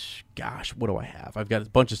 what do I have? I've got a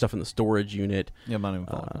bunch of stuff in the storage unit. Yeah, Millennium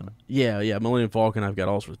Falcon. Millennium Falcon, I've got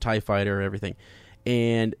all sorts of TIE Fighter, everything.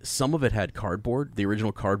 And some of it had cardboard, the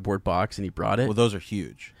original cardboard box, and he brought it. Well, those are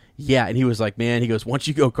huge. Yeah, and he was like, man, he goes, once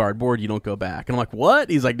you go cardboard, you don't go back. And I'm like,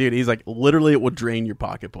 what? He's like, dude, literally it will drain your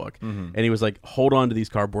pocketbook. And he was like, hold on to these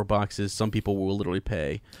cardboard boxes. Some people will literally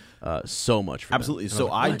pay so much for Absolutely. them.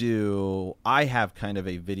 So I have kind of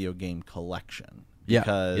a video game collection.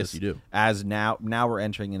 Because yes, you do. As now we're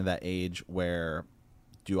entering into that age where,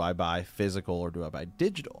 do I buy physical or do I buy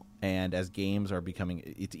digital? And as games are becoming,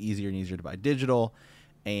 it's easier and easier to buy digital,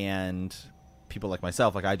 and people like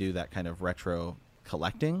myself, like I do that kind of retro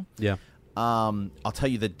collecting. Yeah. I'll tell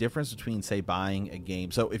you the difference between, say, buying a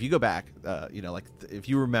game. So if you go back, like if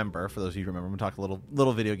you remember, for those of you who remember, I'm gonna talk a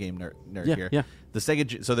little video game nerd here. Yeah. The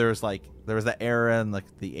Sega. So there was that era and like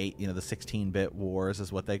the 16-bit wars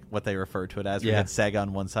is what they referred to it as. We had Sega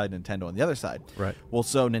on one side, Nintendo on the other side. Right. Well,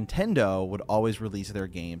 so Nintendo would always release their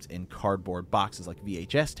games in cardboard boxes like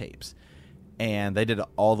VHS tapes, and they did it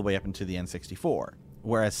all the way up into the N64.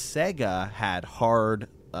 Whereas Sega had hard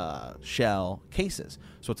shell cases,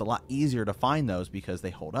 so it's a lot easier to find those because they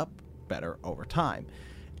hold up better over time.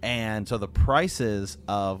 And so the prices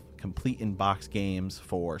of complete in-box games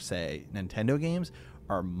for, say, Nintendo games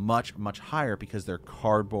are much, much higher because they're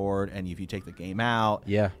cardboard, and if you take the game out,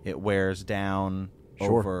 it wears down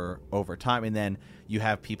over time. And then you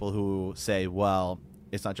have people who say, well,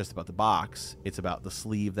 it's not just about the box, it's about the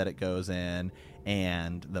sleeve that it goes in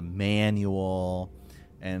and the manual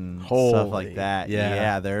and stuff like that.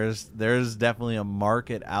 Yeah, there's definitely a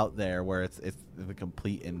market out there where it's the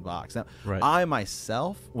complete inbox. Now, I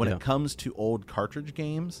myself, when it comes to old cartridge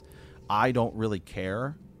games, I don't really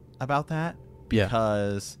care about that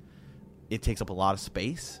because it takes up a lot of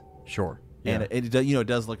space. Sure. And it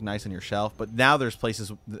does look nice on your shelf. But now there's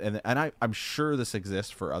places, and I'm sure this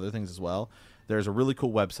exists for other things as well. There's a really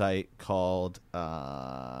cool website called,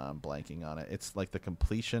 I'm blanking on it. It's like the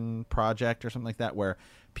Completion Project or something like that, where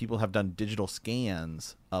people have done digital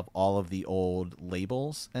scans of all of the old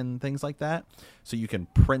labels and things like that. So you can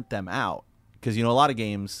print them out. Because, a lot of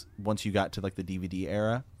games, once you got to like the DVD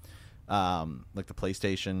era, like the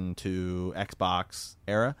PlayStation to Xbox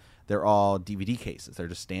era, they're all DVD cases. They're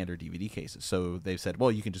just standard DVD cases. So they've said,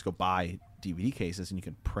 well, you can just go buy DVD cases and you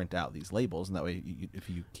can print out these labels, and that way if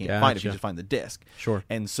you can't find it, you just find the disc. Sure.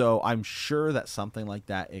 And so I'm sure that something like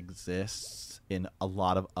that exists in a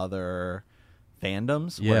lot of other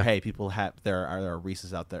fandoms where, hey, people have there are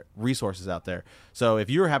resources out there. So if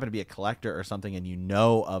you happen to be a collector or something and you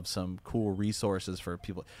know of some cool resources for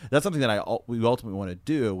people, that's something that we ultimately want to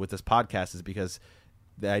do with this podcast, is because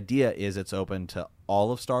the idea is it's open to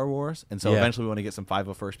all of Star Wars, and so eventually we want to get some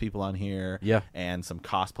 501st people on here, and some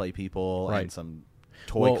cosplay people, and some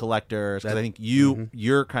toy collectors, because I think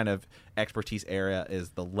your kind of expertise area is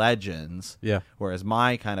the Legends, whereas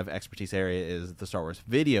my kind of expertise area is the Star Wars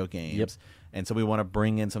video games. And so we want to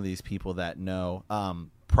bring in some of these people that know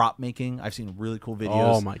prop making. I've seen really cool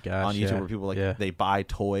videos on YouTube where people they buy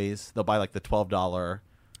toys. They'll buy like the $12,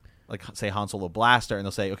 like say Han Solo blaster, and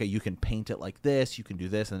they'll say, okay, you can paint it like this, you can do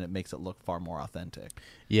this, and it makes it look far more authentic.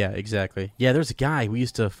 Yeah, exactly. Yeah, there's a guy we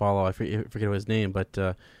used to follow. I forget what his name, but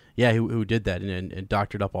who did that and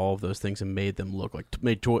doctored up all of those things and made them look like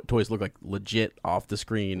toys look like legit off the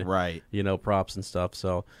screen, right? Props and stuff.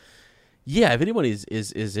 So. Yeah, if anyone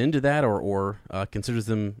is into that or considers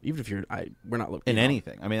them, even if we're not looking in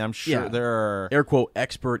anything. I mean, I'm sure there are air quote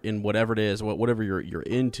expert in whatever it is, whatever you're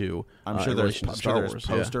into. I'm sure there's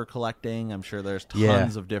poster collecting. I'm sure there's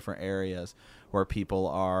tons of different areas where people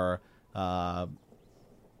are,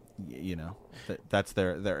 that's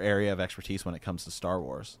their area of expertise when it comes to Star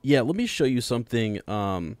Wars. Yeah, let me show you something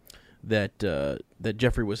that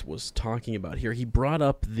Jeffrey was talking about here. He brought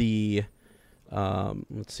up the.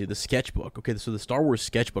 Let's see, the sketchbook. Okay, so the Star Wars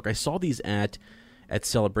sketchbook. I saw these at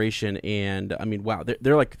Celebration, and I mean, wow,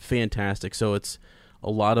 they're like fantastic. So it's a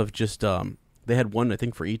lot of just they had one I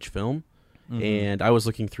think for each film, and I was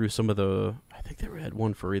looking through some of the. I think they had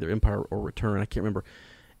one for either Empire or Return. I can't remember,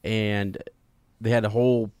 and they had a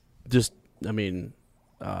whole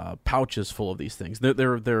pouches full of these things.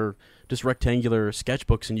 They're just rectangular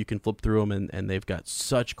sketchbooks, and you can flip through them, and they've got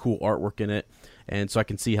such cool artwork in it, and so I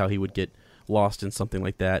can see how he would get lost in something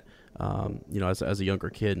like that, as a younger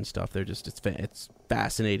kid and stuff. They're just it's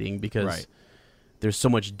fascinating because there's so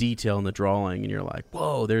much detail in the drawing, and you're like,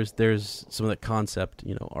 whoa, there's some of that concept,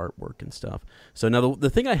 artwork and stuff. So now the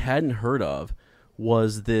thing I hadn't heard of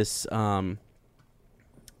was this what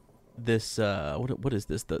is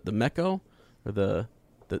this, the Meko or the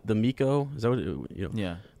Miko, is that what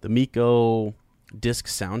the Miko disc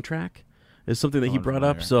soundtrack is something that he brought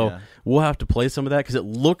up, so we'll have to play some of that because it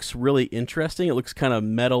looks really interesting. It looks kind of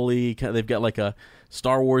metal-y. They've got like a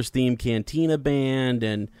Star Wars themed Cantina band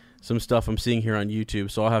and some stuff I'm seeing here on YouTube,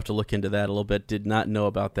 so I'll have to look into that a little bit. Did not know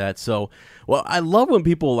about that. So, well, I love when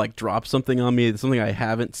people like drop something on me, something I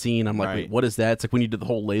haven't seen. I'm like, wait, what is that? It's like when you did the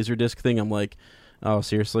whole Laserdisc thing. I'm like, oh,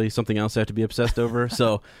 seriously? Something else I have to be obsessed over?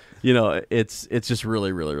 So, it's just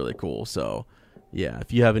really, really, really cool. So. Yeah,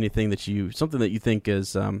 if you have anything something that you think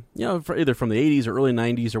is, either from the 80s or early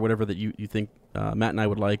 90s or whatever that you think Matt and I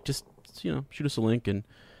would like, just, shoot us a link and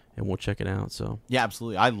we'll check it out. So yeah,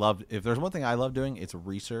 absolutely. If there's one thing I love doing, it's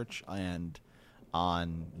research and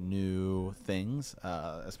on new things,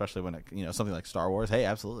 especially when it, something like Star Wars. Hey,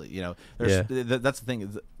 absolutely. That's the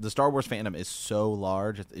thing. The Star Wars fandom is so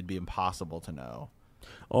large, it'd be impossible to know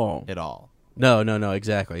it all. No,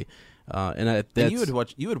 exactly. And you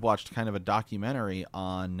had watched kind of a documentary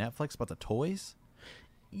on Netflix about the toys.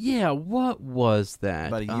 Yeah, what was that?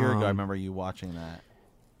 About a year ago, I remember you watching that.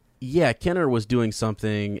 Yeah, Kenner was doing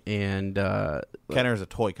something, and Kenner is a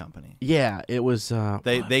toy company. Yeah, it was.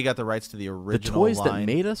 They got the rights to the original. The Toys line.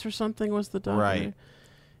 That Made Us, or something, was the documentary. Right.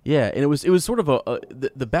 Yeah, and it was sort of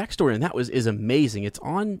the backstory, and that is amazing. It's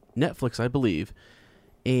on Netflix, I believe,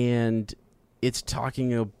 and it's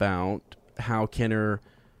talking about how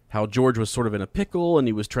George was sort of in a pickle, and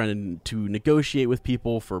he was trying to negotiate with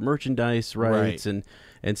people for merchandise rights and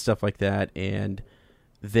stuff like that. And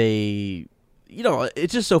they,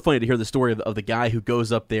 it's just so funny to hear the story of the guy who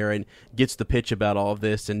goes up there and gets the pitch about all of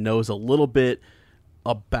this and knows a little bit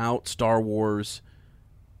about Star Wars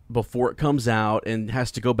before it comes out and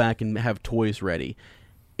has to go back and have toys ready.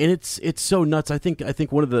 And it's so nuts. I think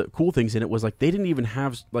one of the cool things in it was like they didn't even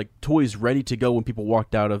have like toys ready to go when people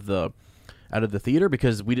walked out of the theater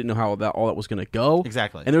because we didn't know how all that was going to go.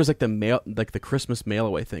 Exactly. And there was like the Christmas mail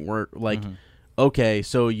away thing where like, okay,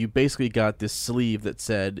 so you basically got this sleeve that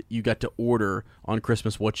said you got to order on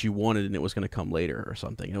Christmas what you wanted and it was going to come later or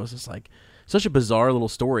something. And it was just like such a bizarre little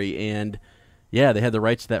story. And yeah, they had the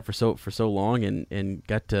rights to that for so long and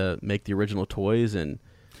got to make the original toys. And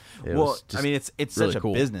it's really such a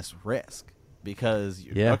business risk because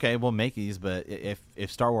okay, we'll make these, but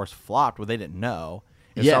if Star Wars flopped, well, they didn't know.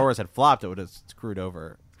 If Star Wars had flopped, it would have screwed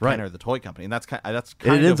over Kenner, the toy company, and that's kind and of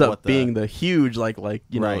it ends what up being the huge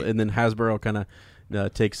and then Hasbro kind of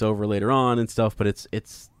takes over later on and stuff. But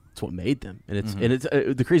it's what made them, and it's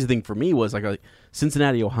the crazy thing for me was like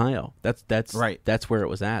Cincinnati, Ohio. That's right. That's where it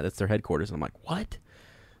was at. That's their headquarters. And I'm like, what?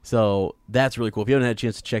 So that's really cool. If you haven't had a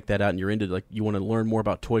chance to check that out, and you're into you want to learn more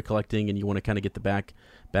about toy collecting, and you want to kind of get the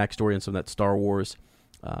backstory and some of that Star Wars.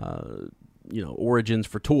 Origins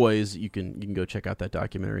for toys, you can go check out that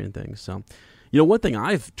documentary and things. So, one thing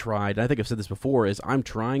I've tried, I think I've said this before, is I'm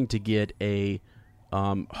trying to get a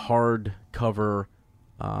hardcover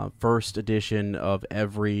first edition of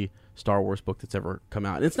every Star Wars book that's ever come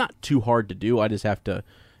out. And it's not too hard to do. I just have to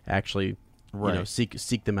actually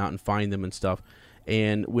seek them out and find them and stuff.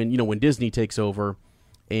 And when Disney takes over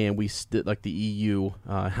and we like the EU,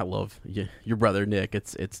 I love your brother Nick.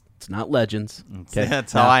 It's not Legends. Okay?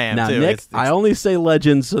 That's how I am now, too. Nick, It's I only say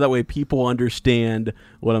Legends so that way people understand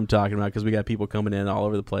what I'm talking about, because we got people coming in all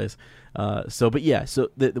over the place.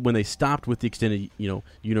 When they stopped with the extended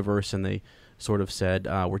universe and they sort of said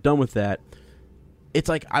we're done with that, it's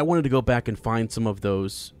like I wanted to go back and find some of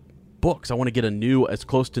those books. I want to get as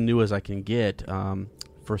close to new as I can get,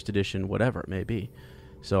 first edition, whatever it may be.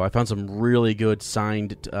 So I found some really good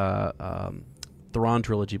signed Thrawn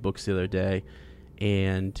trilogy books the other day,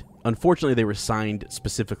 and unfortunately they were signed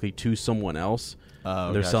specifically to someone else.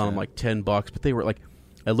 They're selling them like $10, but they were like,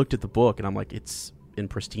 I looked at the book and I'm like, it's in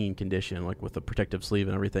pristine condition, like with a protective sleeve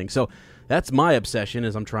and everything. So that's my obsession,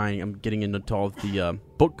 is I'm getting into all of the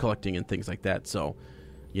book collecting and things like that. So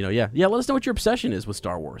let us know what your obsession is with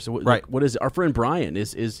Star Wars. So right. What is our friend Brian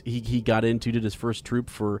he got did his first troop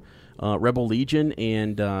for Rebel Legion,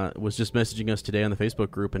 and was just messaging us today on the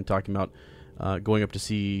Facebook group and talking about going up to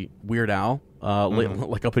see Weird Al,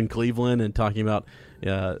 like up in Cleveland, and talking about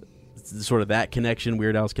sort of that connection,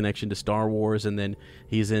 Weird Al's connection to Star Wars, and then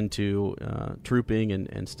he's into trooping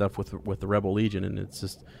and stuff with the Rebel Legion, and it's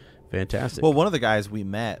just fantastic. Well, one of the guys we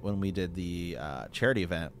met when we did the charity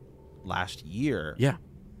event last year,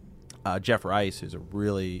 Jeff Rice, who's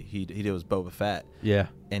he did was Boba Fett,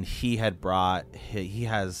 and he had he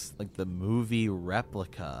has like the movie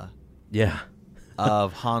replica,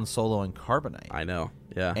 of Han Solo and Carbonite. I know.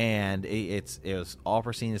 Yeah, and it was all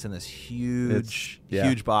pristine. It's in this huge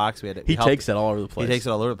box. He takes it all over the place. He takes it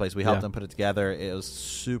all over the place. We helped him put it together. It was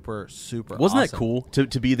super, super. Wasn't awesome. that cool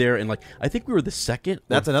to be there? And like, I think we were the second.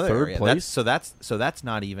 That's another third area. place. So that's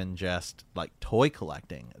not even just like toy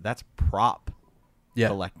collecting. That's prop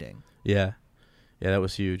collecting. Yeah, that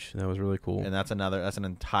was huge. That was really cool. And that's an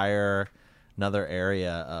entire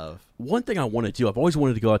area of. One thing I want to do, I've always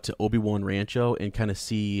wanted to go out to Obi-Wan Rancho and kind of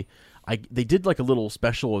see. They did like a little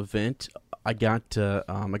special event. I got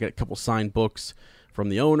a couple signed books from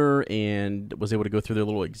the owner and was able to go through their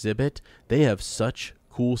little exhibit. They have such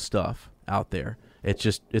cool stuff out there.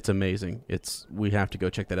 It's amazing. We have to go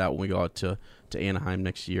check that out when we go out to Anaheim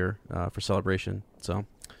next year for Celebration. So,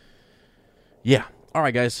 yeah. All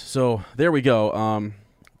right, guys. So there we go.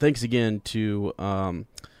 Thanks again to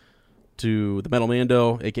the Metal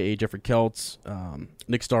Mando, a.k.a. Jeffrey Keltz,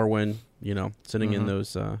 Nick Starwin, sending in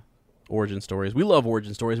those origin stories. We love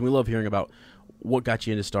origin stories, and we love hearing about what got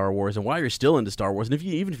you into Star Wars and why you're still into Star Wars. And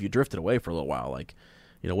even if you drifted away for a little while, like,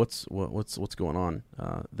 what's going on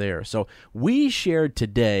there. So we shared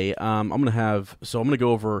today. I'm gonna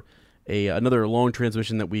go over another long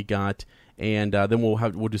transmission that we got, and then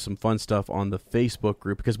we'll do some fun stuff on the Facebook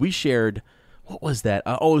group, because we shared. What was that?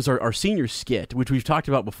 It was our senior skit, which we've talked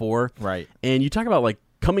about before. Right. And you talk about like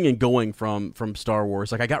coming and going from Star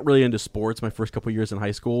Wars. Like, I got really into sports my first couple of years in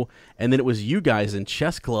high school, and then it was you guys in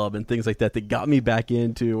chess club and things like that got me back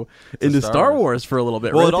into Star Wars for a little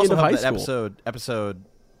bit. Well, right it also high helped school. that episode.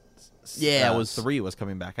 It was 3 was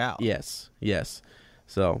coming back out. Yes.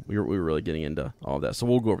 So we were really getting into all of that. So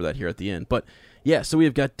we'll go over that here at the end. But yeah, so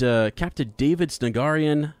we've got Captain David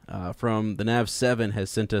Snagarian from the Nav 7 has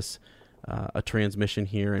sent us a transmission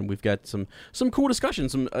here, and we've got some cool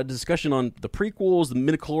discussion, a discussion on the prequels, the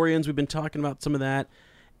midichlorians. We've been talking about some of that,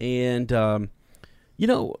 and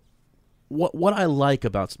what I like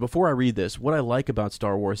about, before I read this, what I like about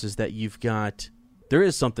Star Wars is that there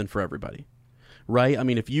is something for everybody, right? I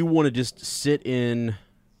mean, if you want to just sit in,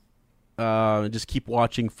 just keep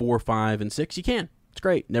watching 4, 5, and 6, you can. It's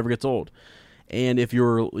great, never gets old. And if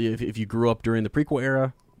you grew up during the prequel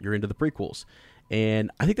era, you're into the prequels.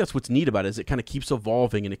 And I think that's what's neat about it, is it kind of keeps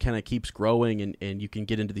evolving and it kind of keeps growing, and you can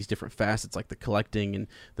get into these different facets like the collecting and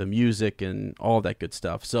the music and all that good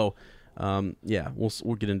stuff. So,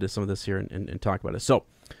 we'll get into some of this here and talk about it. So,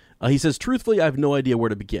 he says, truthfully, I have no idea where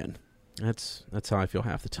to begin. That's how I feel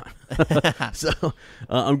half the time. So,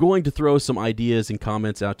 I'm going to throw some ideas and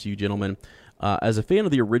comments out to you, gentlemen. As a fan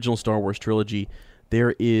of the original Star Wars trilogy,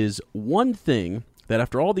 there is one thing that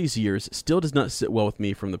after all these years still does not sit well with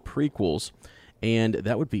me from the prequels, and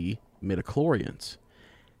that would be midichlorians.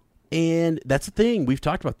 And that's the thing. We've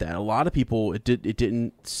talked about that. A lot of people it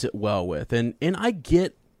didn't sit well with. And I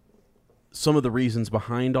get some of the reasons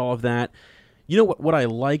behind all of that. You know what I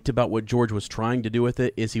liked about what George was trying to do with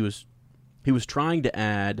it is he was trying to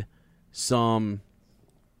add some,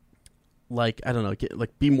 like, I don't know,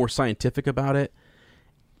 be more scientific about it.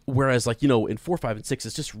 Whereas, like, in 4, 5, and 6,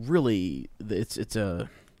 it's just really it's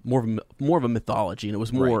more of a mythology, and it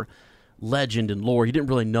was more Right. legend and lore. You didn't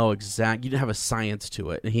really know you didn't have a science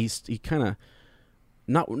to it, and he kind of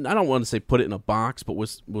I don't want to say put it in a box, but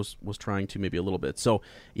was trying to maybe a little bit. So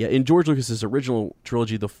yeah, in George Lucas's original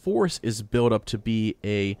trilogy, the Force is built up to be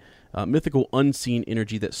a mythical, unseen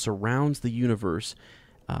energy that surrounds the universe,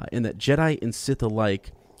 and that Jedi and Sith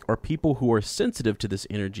alike are people who are sensitive to this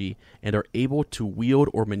energy and are able to wield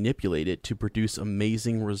or manipulate it to produce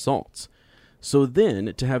amazing results. So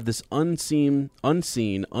then, to have this unseen,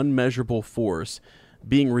 unmeasurable force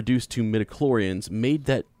being reduced to midichlorians made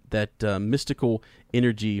that mystical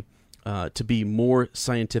energy to be more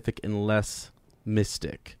scientific and less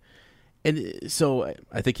mystic. And so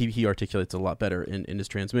I think he articulates a lot better in his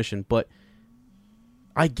transmission, but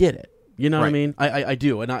I get it. You know what I mean? I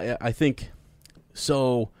do, and I think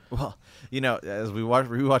so. Well, as we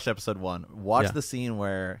rewatched episode 1, watch the scene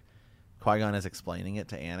where Qui-Gon is explaining it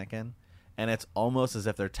to Anakin, and it's almost as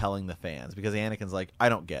if they're telling the fans, because Anakin's like, I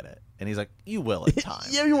don't get it. And he's like, you will in time.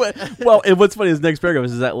 Yeah, you will. Well, and what's funny, his next paragraph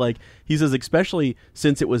is that, like, he says, especially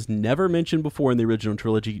since it was never mentioned before in the original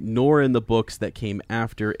trilogy, nor in the books that came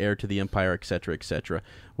after Heir to the Empire, etc.,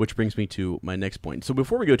 which brings me to my next point. So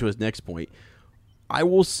before we go to his next point, I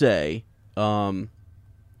will say to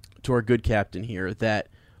our good captain here that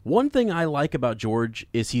one thing I like about George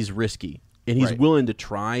is he's risky, and he's willing to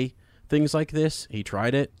try things like this. He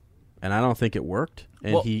tried it, and I don't think it worked.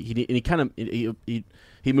 And he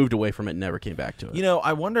moved away from it and never came back to it.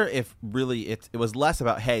 I wonder if really it was less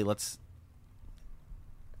about, hey,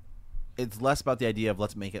 it's less about the idea of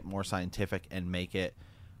let's make it more scientific and make it,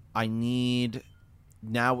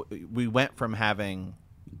 now we went from having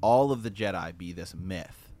all of the Jedi be this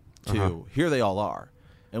myth to here they all are.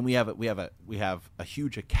 And we have a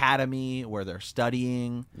huge academy where they're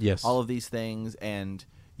studying all of these things, and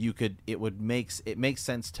it makes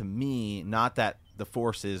sense to me, not that the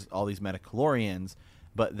Force is all these midichlorians,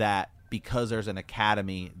 but that because there's an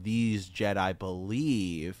academy, these Jedi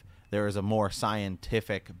believe there is a more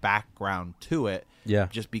scientific background to it,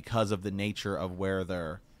 just because of the nature of where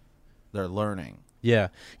they're learning. Yeah,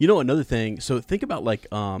 another thing. So think about like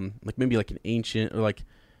maybe like an ancient, or like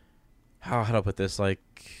how do I put this, like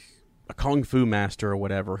a kung fu master or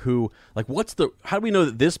whatever, who, like, how do we know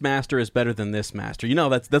that this master is better than this master?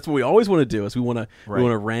 That's what we always want to do, is we want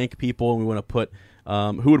to rank people, and we want to put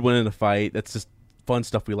who would win in a fight. That's just fun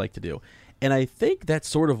stuff we like to do. And I think that's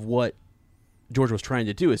sort of what George was trying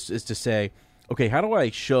to do, is to say, okay, how do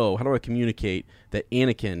I communicate that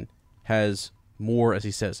Anakin has more, as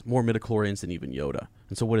he says, more midichlorians than even Yoda?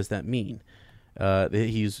 And so what does that mean?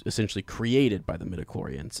 He's essentially created by the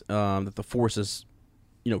midichlorians, that the Force has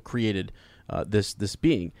created this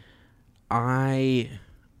being. I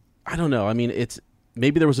don't know. I mean, it's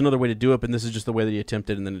maybe there was another way to do it, and this is just the way that he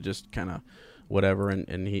attempted, and then it just kind of whatever,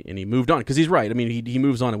 and he moved on, because he's right. I mean, he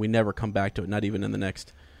moves on, and we never come back to it, not even in the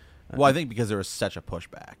next. Well, I think because there was such a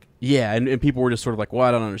pushback. Yeah, and people were just sort of like, well,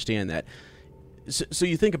 I don't understand that. So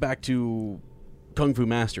you think back to Kung Fu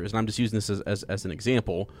Masters, and I'm just using this as an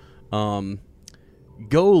example.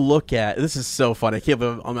 Go look at, this is so fun. I can't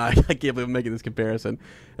believe I'm making this comparison.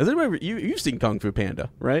 Has anybody you've seen Kung Fu Panda,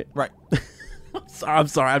 right? Right. I'm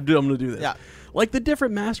sorry. I'm going to do this. Yeah. Like, the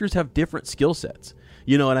different masters have different skill sets,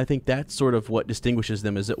 and I think that's sort of what distinguishes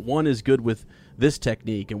them, is that one is good with this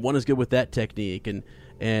technique and one is good with that technique, and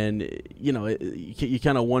you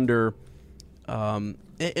kind of wonder. And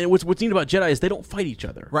what's neat about Jedi is they don't fight each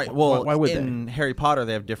other. Right. Well, why would they? In Harry Potter,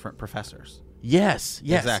 they have different professors. Yes,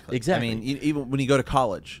 exactly. I mean, even when you go to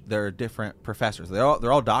college, there are different professors. They're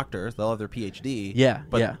all doctors. They'll have their PhD.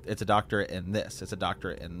 But it's a doctorate in this. It's a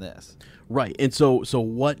doctorate in this. Right. And so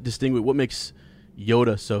what makes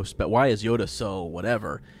Yoda so why is Yoda so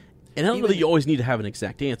whatever? And I don't know that you always need to have an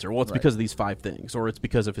exact answer. Well, it's because of these 5 things, or it's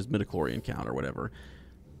because of his midichlorian count, or whatever.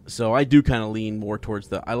 So I do kind of lean more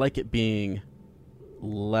towards I like it being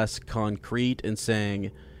less concrete, and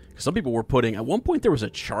saying, some people were putting, at one point there was a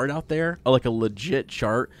chart out there, like a legit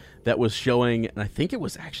chart that was showing, and I think it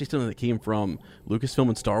was actually something that came from Lucasfilm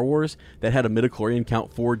and Star Wars, that had a midichlorian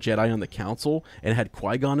count for Jedi on the Council, and it had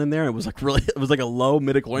Qui-Gon in there. It was like a low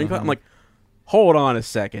midichlorian count. I'm like, hold on a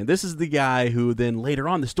second. This is the guy who then later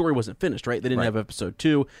on, the story wasn't finished, right? They didn't have episode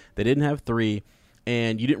 2. They didn't have 3.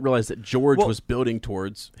 And you didn't realize that George was building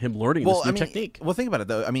towards him learning this new technique. Well, think about it,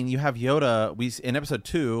 though. I mean, you have Yoda. In episode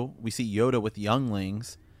 2, we see Yoda with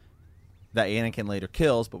younglings that Anakin later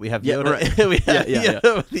kills, but we have Yoda. Right. We have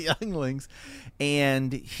Yoda with the younglings,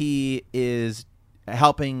 and he is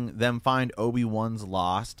helping them find Obi-Wan's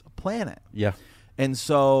lost planet. Yeah. And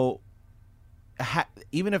so,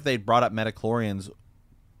 even if they brought up midichlorians,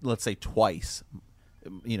 let's say twice,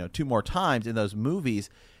 2 more times in those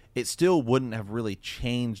movies, it still wouldn't have really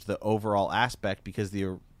changed the overall aspect because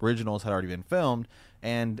the originals had already been filmed,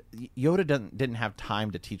 and Yoda didn't have time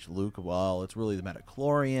to teach Luke, well, it's really the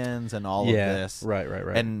midichlorians and all of this. Right.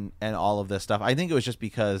 And all of this stuff. I think it was just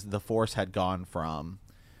because the Force had gone from,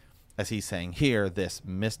 as he's saying here, this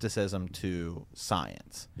mysticism to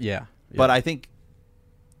science. Yeah. But I think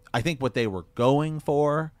what they were going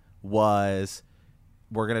for was,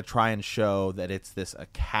 we're going to try and show that it's this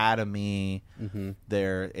academy. Mm-hmm.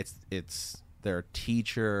 Their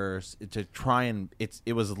teachers, to try and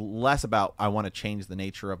it was less about, I want to change the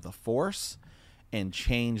nature of the Force and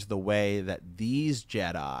change the way that these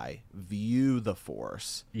Jedi view the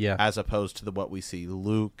Force, as opposed to what we see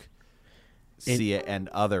Luke see it and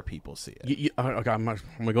other people see it. Okay, I'm going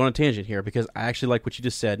to go on a tangent here because I actually like what you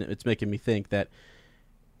just said, and it's making me think that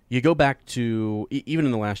you go back to, even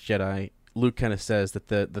in The Last Jedi, Luke kind of says that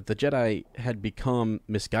the Jedi had become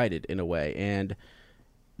misguided in a way, and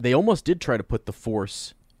they almost did try to put the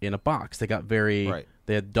Force in a box. They got they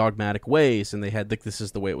had dogmatic ways, and they had, like, this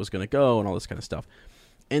is the way it was going to go, and all this kind of stuff.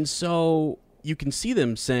 And so you can see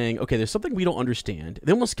them saying, okay, there's something we don't understand.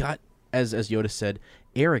 They almost got, as Yoda said,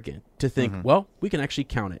 arrogant to think, well, we can actually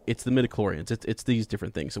count it. It's the midichlorians. It's these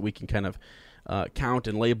different things that we can kind of count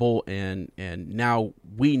and label, and now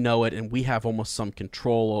we know it, and we have almost some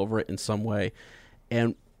control over it in some way.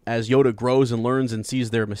 And as Yoda grows and learns and sees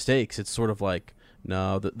their mistakes, it's sort of like,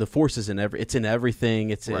 no, the Force is in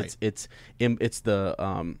everything. It's in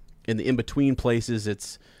the in the in between places.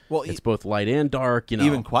 It's both light and dark. You know,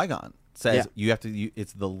 even Qui-Gon says you have to.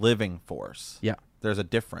 It's the living Force. Yeah, there's a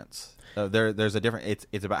difference. There's a different.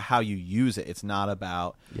 It's about how you use it. It's not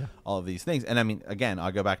about all of these things. And I mean, again,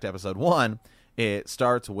 I'll go back to Episode 1. It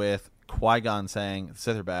starts with Qui-Gon saying,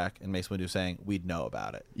 "Sith are back," and Mace Windu saying, "We'd know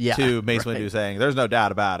about it." Yeah, to Mace Windu saying, "There's no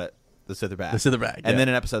doubt about it. The Sith are back." The Sith are back. And then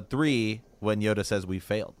in Episode 3, when Yoda says, "We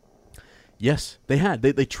failed." Yes, they had.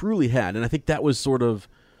 They truly had, and I think that was sort of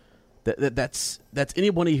that's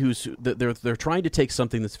anybody who's they're trying to take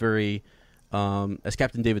something that's very, as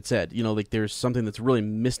Captain David said, you know, like there's something that's really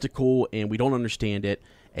mystical and we don't understand it,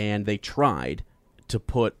 and they tried to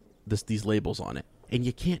put these labels on it, and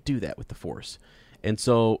you can't do that with the Force, and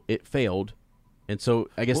so it failed. And so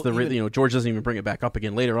I guess George doesn't even bring it back up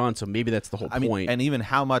again later on, so maybe that's the whole point. And even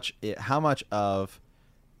how much of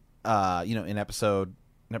in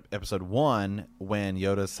episode 1, when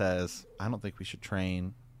Yoda says, "I don't think we should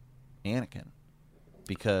train Anakin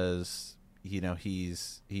because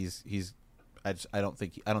he's I don't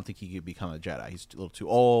think he could become a Jedi. He's a little too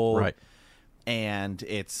old." Right. And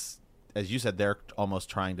it's, as you said, they're almost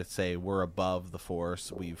trying to say we're above the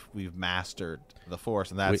Force. We've mastered the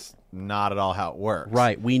Force, and that's not at all how it works.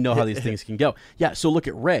 Right. We know how these things can go. Yeah. So look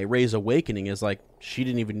at Rey. Rey's awakening is like she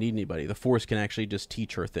didn't even need anybody. The Force can actually just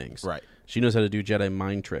teach her things. Right. She knows how to do Jedi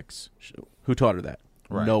mind tricks. Who taught her that?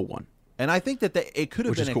 Right. No one. And I think that it could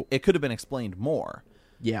have been cool. It could have been explained more.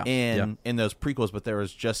 Yeah. In those prequels, but there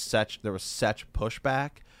was such pushback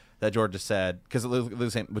that George just said, because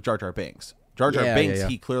the same with Jar Jar Binks. Jar Jar Binks,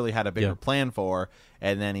 he clearly had a bigger plan for,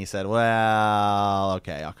 and then he said, "Well,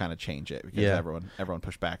 okay, I'll kind of change it," because everyone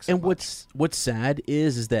pushed back. So and much. what's sad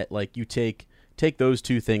is that, like, you take those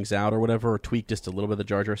two things out or whatever, or tweak just a little bit of the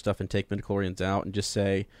Jar Jar stuff and take midichlorians out, and just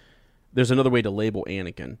say there's another way to label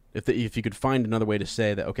Anakin. If you could find another way to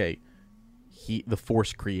say that, okay, the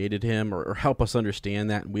Force created him, or help us understand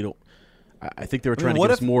that, and we don't. I think they were trying to get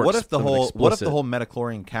us more. What if the whole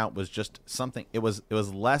midichlorian count was just something? It was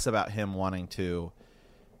less about him wanting to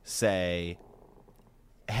say,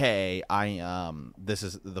 "Hey, this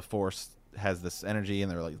is the Force has this energy,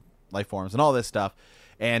 and they're like life forms and all this stuff,"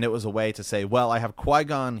 and it was a way to say, "Well, I have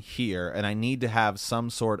Qui-Gon here, and I need to have some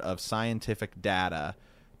sort of scientific data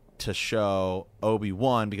to show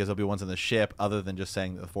Obi-Wan, because Obi-Wan's in the ship, other than just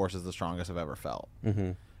saying that the Force is the strongest I've ever felt."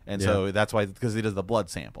 Mm-hmm. And so that's why, because he does the blood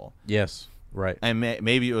sample. Yes, right. And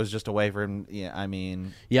maybe it was just a way for him. Yeah, I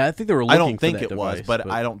mean, I think they were looking. I don't think for that it device, was, but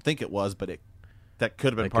I don't think it was. But that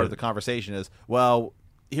could have been part of the conversation. Is, well,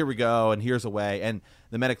 here we go, and here's a way. And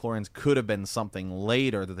the midichlorians could have been something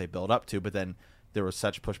later that they built up to, but then there was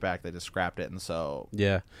such pushback they just scrapped it, and so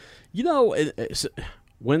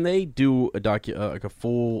when they do a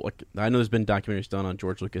full, I know there's been documentaries done on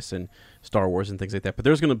George Lucas and Star Wars and things like that, but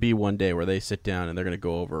there's going to be one day where they sit down and they're going to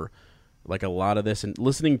go over like a lot of this. And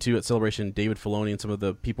listening to at Celebration David Filoni and some of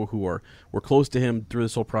the people who were close to him through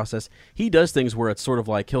this whole process, he does things where it's sort of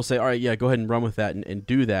like he'll say, "All right, yeah, go ahead and run with that and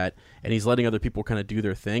do that," and he's letting other people kind of do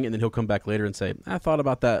their thing, and then he'll come back later and say, "I thought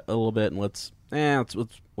about that a little bit, and let's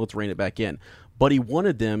rein it back in." But he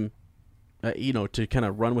wanted them, to kind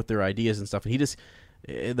of run with their ideas and stuff, and he just.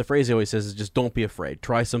 The phrase he always says is just don't be afraid.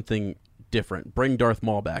 Try something different. Bring Darth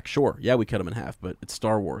Maul back. Sure, yeah, we cut him in half, but it's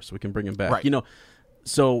Star Wars, so we can bring him back. Right. You know,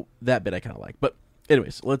 so that bit I kind of like. But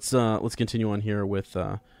anyways, let's continue on here with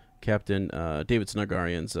Captain David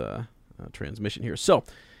Snugarian's transmission here. So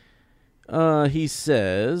he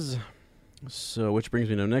says, so which brings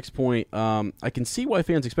me to the next point. I can see why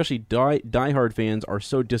fans, especially diehard fans, are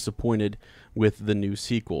so disappointed with the new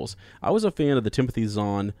sequels. I was a fan of the Timothy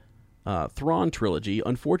Zahn Thrawn trilogy.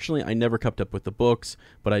 Unfortunately, I never kept up with the books,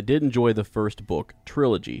 but I did enjoy the first book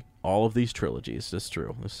trilogy. All of these trilogies, that's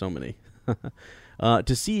true. There's so many.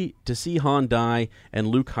 To see Han die and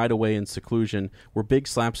Luke hide away in seclusion were big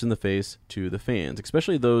slaps in the face to the fans,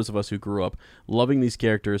 especially those of us who grew up loving these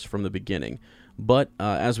characters from the beginning. But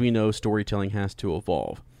as we know, storytelling has to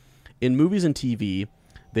evolve. In movies and TV,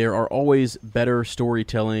 there are always better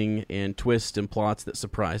storytelling and twists and plots that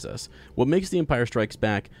surprise us. What makes The Empire Strikes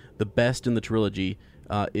Back the best in the trilogy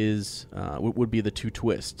would be the two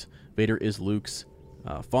twists. Vader is Luke's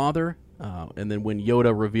father, and then when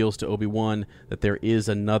Yoda reveals to Obi-Wan that there is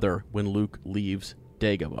another when Luke leaves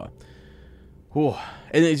Dagobah. Whew.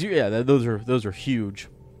 And those are huge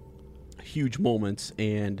moments,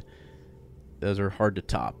 and those are hard to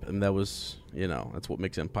top. And that was, that's what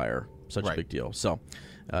makes Empire such a big deal. So,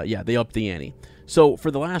 they upped the ante. So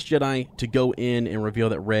for The Last Jedi to go in and reveal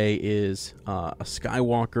that Rey is a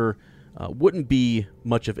Skywalker wouldn't be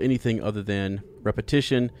much of anything other than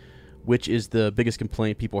repetition, which is the biggest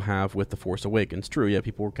complaint people have with The Force Awakens. True, yeah,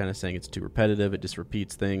 people were kind of saying it's too repetitive, it just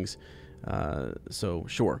repeats things. So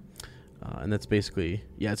sure, and that's basically,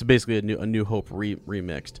 it's basically a New Hope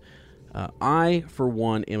remixed. I, for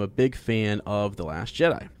one, am a big fan of The Last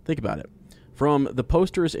Jedi. Think about it. From the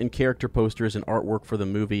posters and character posters and artwork for the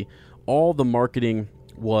movie, all the marketing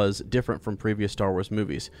was different from previous Star Wars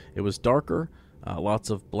movies. It was darker, lots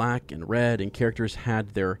of black and red, and characters had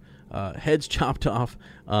their heads chopped off.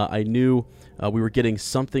 I knew we were getting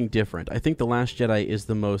something different. I think The Last Jedi is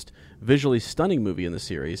the most visually stunning movie in the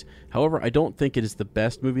series. However, I don't think it is the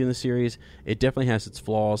best movie in the series. It definitely has its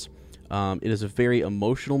flaws. It is a very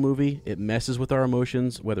emotional movie. It messes with our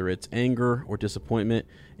emotions, whether it's anger or disappointment.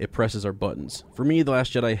 It presses our buttons. For me, The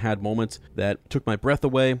Last Jedi had moments that took my breath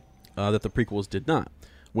away that the prequels did not.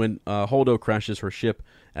 When Holdo crashes her ship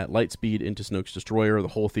at light speed into Snoke's destroyer, the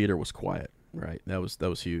whole theater was quiet. Right, that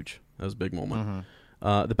was huge. That was a big moment.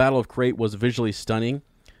 Mm-hmm. The Battle of Crait was visually stunning.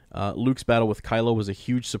 Luke's battle with Kylo was a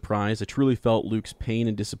huge surprise. I truly felt Luke's pain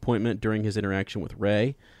and disappointment during his interaction with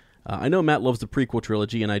Rey. I know Matt loves the prequel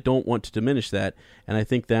trilogy, and I don't want to diminish that, and I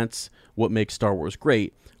think that's what makes Star Wars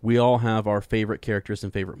great. We all have our favorite characters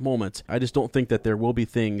and favorite moments. I just don't think that there will be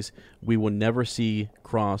things we will never see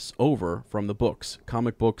cross over from the books,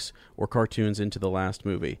 comic books, or cartoons into the last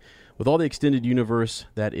movie. With all the extended universe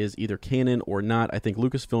that is either canon or not, I think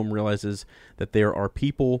Lucasfilm realizes that there are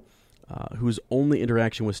people whose only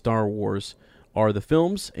interaction with Star Wars are the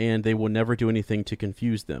films, and they will never do anything to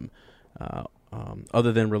confuse them.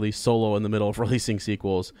 Other than release Solo in the middle of releasing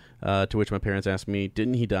sequels, to which my parents asked me,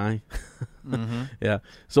 didn't he die? Mm-hmm. Yeah.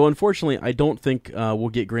 So unfortunately, I don't think we'll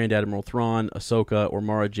get Grand Admiral Thrawn, Ahsoka, or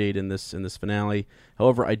Mara Jade in this finale.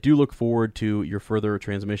 However, I do look forward to your further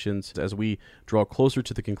transmissions as we draw closer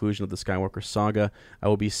to the conclusion of the Skywalker saga. I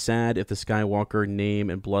will be sad if the Skywalker name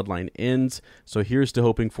and bloodline ends. So here's to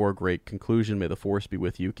hoping for a great conclusion. May the Force be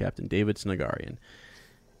with you, Captain David Snugarian.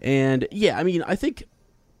 And yeah, I mean, I think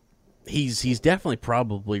he's definitely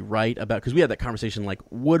probably right about, because we had that conversation, like,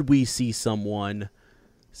 would we see someone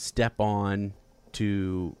step on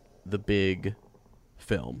to the big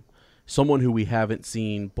film, someone who we haven't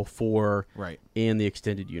seen before, right, in the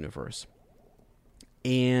extended universe,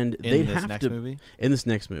 and in this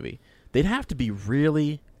next movie they'd have to be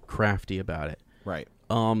really crafty about it, right?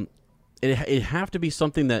 It'd have to be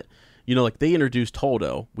something that, like they introduced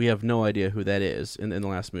Holdo. We have no idea who that is in the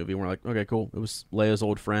last movie. And we're like, okay, cool. It was Leia's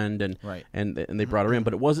old friend, and right. and they brought her in.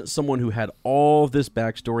 But it wasn't someone who had all this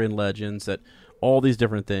backstory and legends, that all these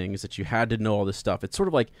different things that you had to know all this stuff. It's sort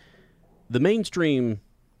of like the mainstream,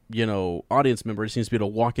 audience member just seems to be able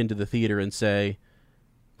to walk into the theater and say,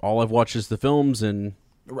 all I've watched is the films, and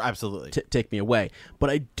absolutely take me away. But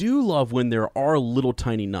I do love when there are little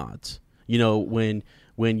tiny nods. When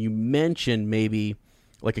you mention maybe,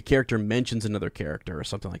 like, a character mentions another character or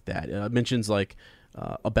something like that. Mentions, like,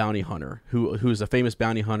 a bounty hunter who's a famous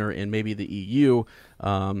bounty hunter in maybe the EU.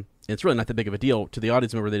 And it's really not that big of a deal. To the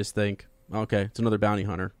audience member, they just think, okay, it's another bounty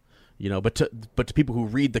hunter. But to people who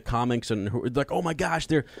read the comics and who are like, oh my gosh,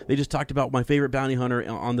 they just talked about my favorite bounty hunter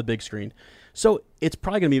on the big screen. So it's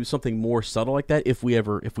probably going to be something more subtle like that if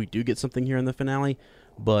we do get something here in the finale.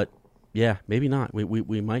 But yeah, maybe not.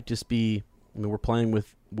 We might just be I mean, we're playing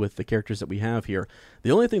with the characters that we have here.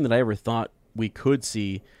 The only thing that I ever thought we could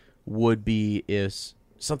see would be is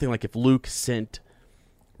something like if Luke sent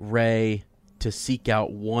Rey to seek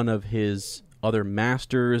out one of his other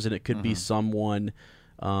masters, and it could be someone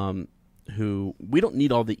who we don't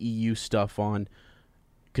need all the EU stuff on,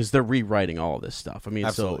 because they're rewriting all of this stuff. I mean,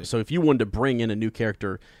 so if you wanted to bring in a new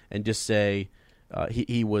character and just say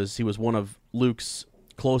he was one of Luke's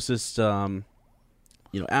closest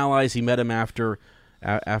allies, he met him after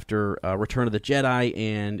Return of the Jedi,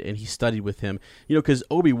 and he studied with him. Because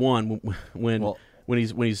Obi-Wan when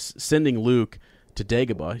he's sending Luke to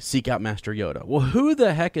Dagobah, seek out Master Yoda. Well, who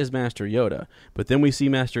the heck is Master Yoda? But then we see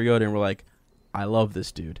Master Yoda and we're like, I love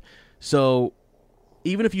this dude. So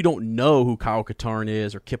even if you don't know who Kyle Katarn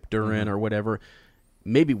is or Kip Duran or whatever,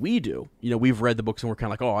 maybe we do. We've read the books and we're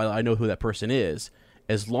kind of like, oh, I know who that person is.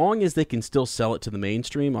 As long as they can still sell it to the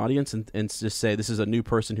mainstream audience and just say this is a new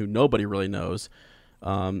person who nobody really knows,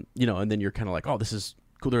 and then you're kind of like, oh, this is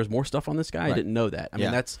cool. There's more stuff on this guy. Right. I didn't know that. I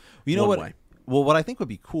mean, that's one way. Well, what I think would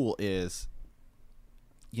be cool is,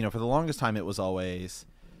 for the longest time it was always,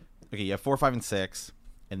 okay, you have 4, 5, and 6,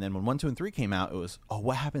 and then when 1, 2, and 3 came out, it was, oh,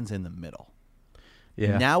 what happens in the middle?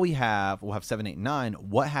 Yeah. Now we'll have 7, 8, and 9.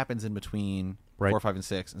 What happens in between 4, 5, and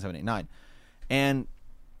 6, and 7, 8, and 9? And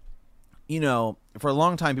for a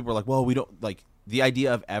long time, people were like, well, we don't like the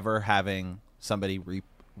idea of ever having somebody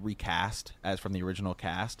recast as from the original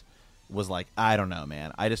cast was like, I don't know,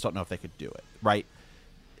 man. I just don't know if they could do it. Right.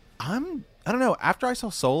 I don't know. After I saw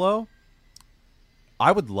Solo,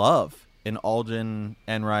 I would love an Alden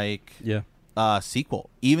Ehrenreich sequel,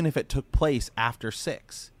 even if it took place after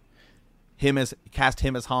 6. Cast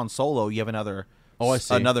him as Han Solo. You have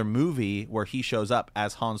another movie where he shows up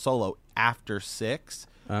as Han Solo after 6.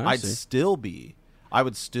 I would still be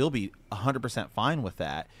 100% fine with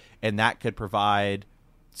that, and that could provide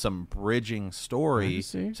some bridging story.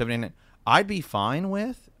 I'd be fine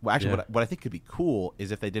with. Well, actually, what I think could be cool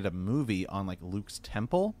is if they did a movie on like Luke's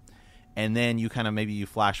temple, and then you kind of maybe you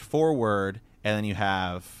flash forward, and then you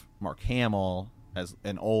have Mark Hamill as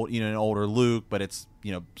an older Luke, but it's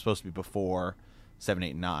supposed to be before 7,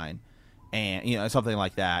 8, and 9, and something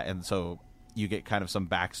like that, and so you get kind of some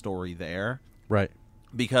backstory there, right?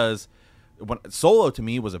 Because Solo to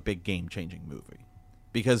me was a big game-changing movie,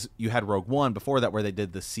 because you had Rogue One before that where they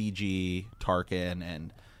did the CG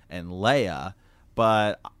Tarkin and Leia,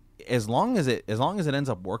 but as long as it ends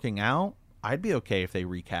up working out, I'd be okay if they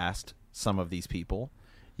recast some of these people.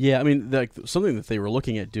 Yeah, I mean, something that they were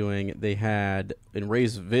looking at doing, they had in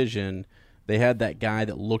Rey's vision, they had that guy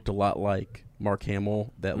that looked a lot like Mark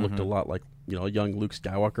Hamill, that looked a lot like a young Luke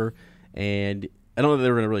Skywalker, and I don't know if they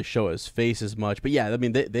were going to really show his face as much, but yeah, I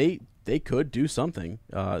mean, they could do something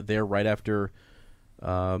there right after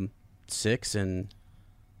 6, and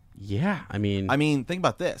yeah, I mean, think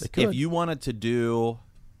about this: if you wanted to do,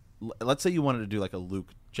 let's say you wanted to do like a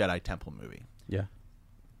Luke Jedi Temple movie,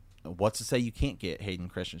 what's to say you can't get Hayden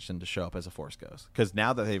Christensen to show up as a Force Ghost? Because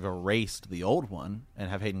now that they've erased the old one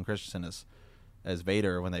and have Hayden Christensen as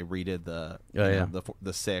Vader when they redid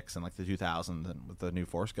the 6 and like the 2000s and with the new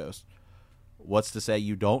Force Ghost, what's to say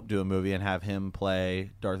you don't do a movie and have him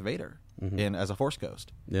play Darth Vader as a Force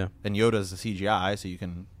Ghost? Yeah, and Yoda's a CGI, so you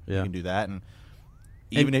can do that. And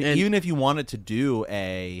even if you wanted to do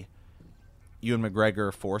a Ewan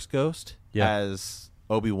McGregor Force Ghost as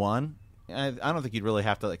Obi-Wan, I don't think you'd really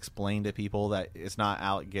have to explain to people that it's not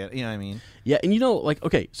Alec Guinness. You know what I mean? Yeah, and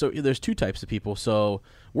okay, so there's two types of people. So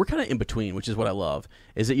we're kind of in between, which is what I love,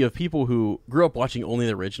 is that you have people who grew up watching only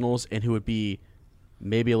the originals and who would be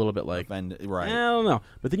maybe a little bit like, I don't know.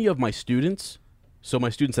 But then you have my students. So my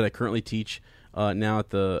students that I currently teach now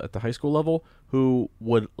at the high school level, who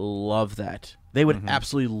would love that. They would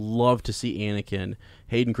absolutely love to see Anakin,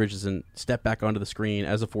 Hayden Christensen step back onto the screen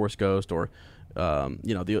as a Force Ghost, or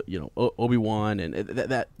Obi-Wan, and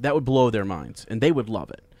that would blow their minds, and they would love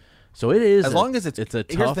it. So it is, as long as it's a tough,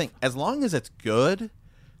 here's the thing: as long as it's good,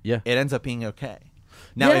 it ends up being okay.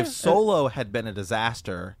 Now, if Solo had been a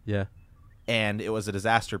disaster, and it was a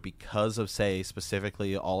disaster because of, say,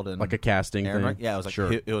 specifically Alden, like a casting thing, it was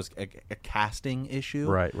like it was a casting issue,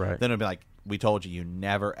 right? Then it'd be like, we told you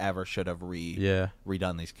never ever should have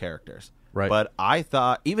redone these characters, right? But I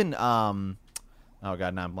thought even oh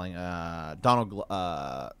god, now I'm blanking.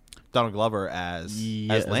 Donald Glover as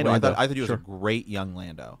Lando. I thought he was a great young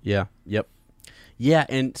Lando. Yeah. Yep. Yeah,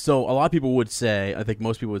 and so a lot of people would say, I think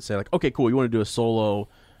most people would say, like, okay, cool, you want to do a Solo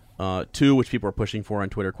 2, which people are pushing for on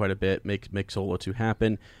Twitter quite a bit. Make Solo 2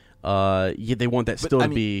 happen. They want that to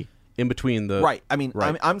be in between the right. I mean,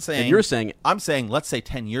 right. I'm saying, and you're saying, I'm saying, let's say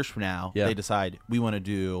 10 years from now, they decide we want to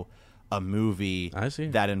do a movie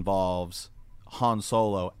that involves Han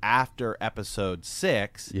Solo after Episode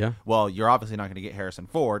 6, Yeah. well, you're obviously not going to get Harrison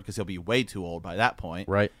Ford because he'll be way too old by that point.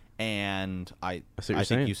 Right. And I see what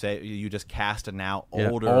you're saying. you just cast a now Yeah,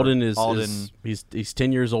 older Alden is he's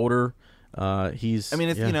 10 years older. He's. I mean,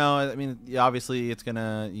 it's yeah. obviously it's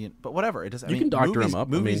gonna, but whatever. It does. You can doctor him up.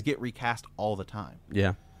 Movies get recast all the time.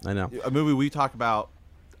 Yeah, I know. A movie we talk about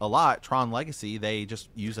a lot, Tron Legacy. They just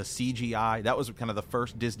use a CGI. That was kind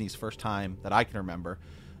of Disney's first time that I can remember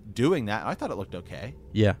doing that. I thought it looked okay.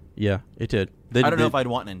 Yeah, it did. I don't know if I'd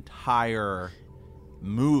want an entire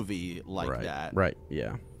movie like that. Right.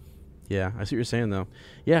 Yeah. Yeah, I see what you're saying though.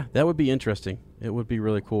 Yeah, that would be interesting. It would be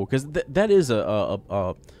really cool because that is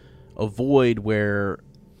a void where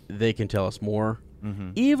they can tell us more,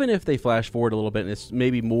 even if they flash forward a little bit and it's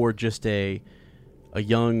maybe more just a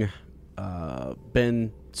young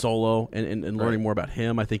Ben Solo and learning more about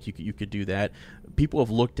him. I think you could do that. People have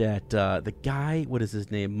looked at the guy. What is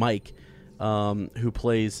his name? Mike, who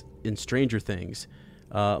plays in Stranger Things.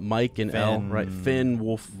 Mike and Finn, L, right? Finn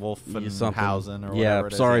Wolfenhausen or yeah, whatever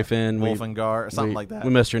it is. sorry, Finn. Wolfengar or something like that. We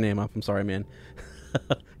messed your name up. I'm sorry, man.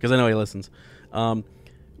 Because I know he listens.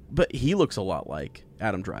 But he looks a lot like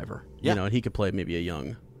Adam Driver. Yeah. And he could play maybe a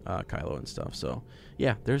young Kylo and stuff. So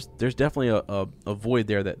yeah, there's definitely a void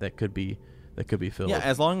there that could be filled. Yeah,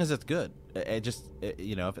 as long as it's good.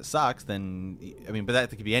 If it sucks, then but that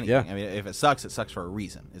could be anything. Yeah. I mean, if it sucks for a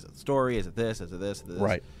reason. Is it the story? Is it this? Is it this? Is it this?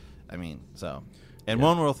 Right. I mean, so. And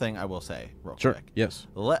one real thing I will say, real Sure. quick. Yes.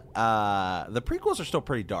 The prequels are still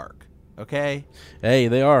pretty dark. Okay. Hey,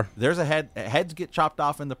 they are. There's heads get chopped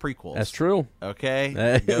off in the prequels. That's true.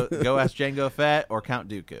 Okay. Go ask Jango Fett or Count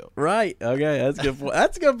Dooku. Right. Okay. That's a good point.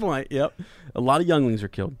 That's a good point. Yep. A lot of younglings are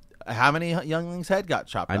killed. How many younglings' head got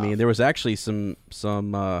chopped off? I mean, there was actually some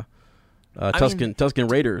Tusken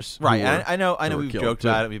Raiders. Right. Who I know. We've killed, joked too.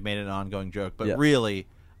 about it. We've made it an ongoing joke, but Yeah. really,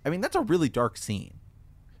 that's a really dark scene.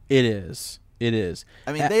 It is. It is.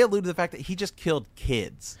 They allude to the fact that he just killed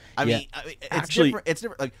kids. It's Actually- different. It's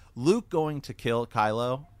different. Like Luke going to kill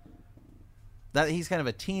Kylo. That he's kind of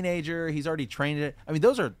a teenager. He's already trained it. I mean,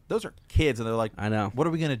 those are kids, and they're like, I know. What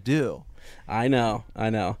are we gonna do? I know.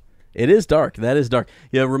 It is dark. That is dark.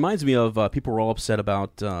 Yeah, it reminds me of people were all upset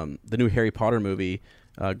about the new Harry Potter movie.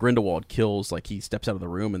 Grindelwald kills, he steps out of the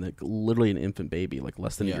room, and literally an infant baby,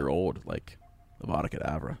 less than a year old, Avada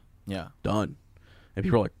Kedavra. Yeah. Done. And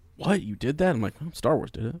people are like, what? You did that? I'm like, Star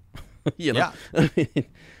Wars did it. Yeah.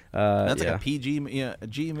 That's like a PG,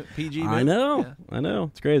 PG movie. I know. Yeah. I know.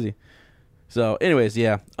 It's crazy. So, anyways,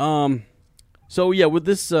 yeah. So yeah, with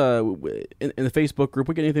this in the Facebook group,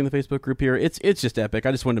 we get anything in the Facebook group here. It's just epic.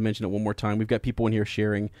 I just wanted to mention it one more time. We've got people in here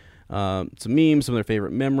sharing some memes, some of their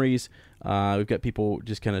favorite memories. We've got people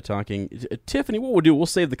just kind of talking. Tiffany, what we'll do, we'll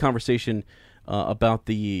save the conversation about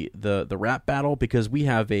the rap battle because we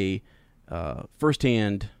have a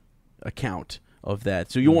firsthand account of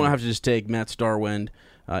that. So you won't have to just take Matt Starwind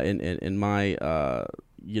and my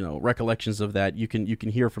recollections of that. You can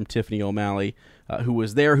hear from Tiffany O'Malley, who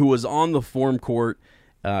was there, who was on the forum court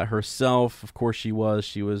herself. Of course, she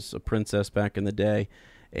was a princess back in the day,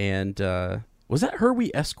 and was that her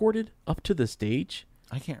we escorted up to the stage?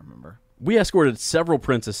 I can't remember. We escorted several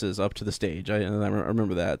princesses up to the stage. I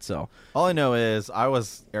remember that. So all I know is I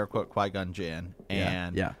was air quote Qui-Gon Jinn,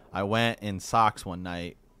 and Yeah. I went in socks one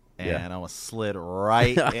night, and Yeah. I was slid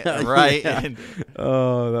right in.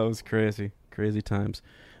 Oh, that was crazy times.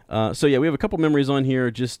 So yeah, we have a couple memories on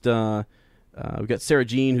here. Just we've got Sarah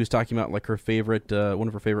Jean, who's talking about her favorite, one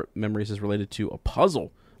of her favorite memories is related to a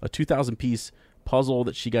puzzle, a 2,000-piece puzzle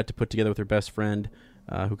that she got to put together with her best friend,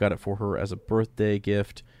 who got it for her as a birthday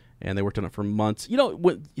gift, and they worked on it for months.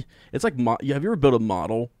 It's like, have you ever built a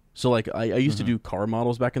model? So I used to do car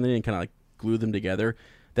models back in the day and kind of glue them together.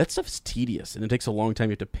 That stuff's tedious, and it takes a long time.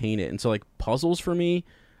 You have to paint it. And so puzzles for me,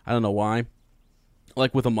 I don't know why.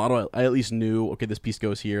 With a model, I at least knew, okay, this piece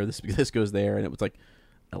goes here, this goes there, and it was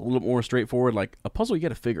a little more straightforward. A puzzle you got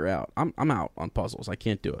to figure out. I'm out on puzzles. I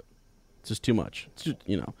can't do it. It's just too much. It's just,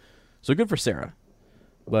 So good for Sarah.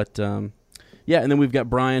 But yeah, and then we've got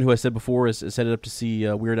Brian, who I said before is headed up to see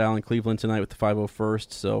Weird Al in Cleveland tonight with the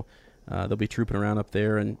 501st. So they'll be trooping around up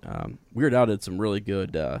there, and Weird Al did some really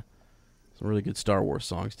good Star Wars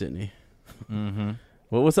songs, didn't he? Mm-hmm.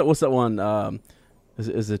 Well, what's that one?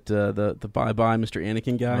 Is it the Bye Bye Mr.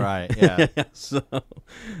 Anakin guy? Right. Yeah. So,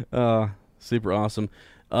 super awesome.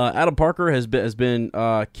 Adam Parker has been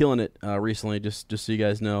killing it recently. Just so you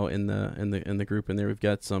guys know, in the group in there, we've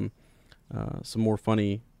got some more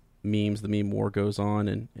funny memes. The meme war goes on,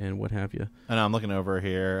 and what have you. I know I'm looking over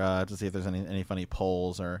here to see if there's any funny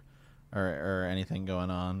polls or anything going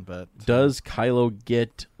on. But does Kylo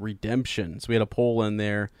get redemption? So we had a poll in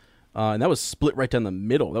there. and that was split right down the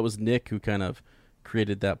middle. That was Nick who kind of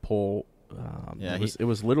created that poll. It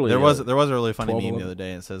was literally there was a really funny 12, meme 11. the other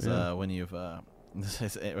day. It says when you've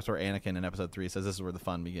it's where Anakin in episode 3 says this is where the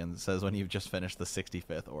fun begins. It says when you've just finished the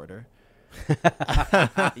 65th order. Yeah,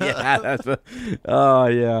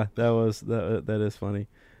 that is funny.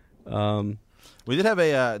 We did have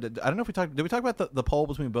a I don't know if did we talk about the poll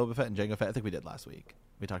between Boba Fett and Jango Fett? I think we did last week.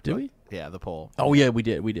 We talked Did about we? Yeah, the poll. Oh yeah, we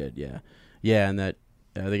did, yeah, and that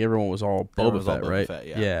I think everyone was all Boba Fett, right? Fett,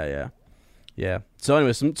 yeah. Yeah. So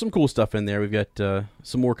anyway, some cool stuff in there. We've got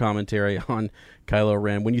some more commentary on Kylo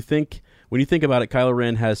Ren. When you think about it, Kylo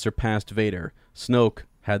Ren has surpassed Vader. Snoke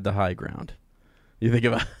had the high ground. You think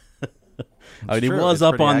about. I mean, he was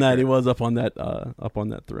up on that. He was up on that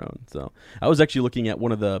throne. So I was actually looking at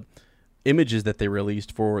one of the images that they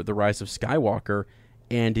released for the Rise of Skywalker,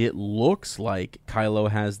 and it looks like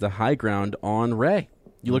Kylo has the high ground on Rey.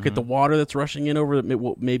 You look at the water that's rushing in over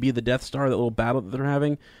maybe the Death Star, that little battle that they're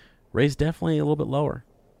having. Rey's definitely a little bit lower,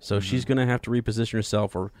 so she's going to have to reposition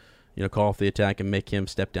herself, or call off the attack and make him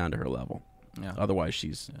step down to her level. Yeah. Otherwise,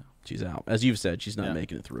 she's out. As you've said, she's not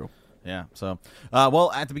making it through. Yeah. So,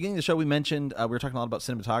 well, at the beginning of the show, we mentioned we were talking a lot about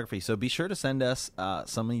cinematography. So be sure to send us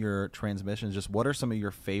some of your transmissions. Just what are some of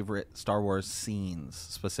your favorite Star Wars scenes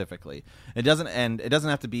specifically? It doesn't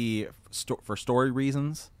have to be for story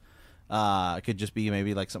reasons. It could just be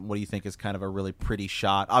maybe like something. What do you think is kind of a really pretty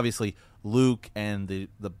shot? Obviously, Luke and the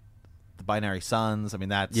binary suns. I mean,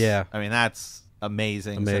 that's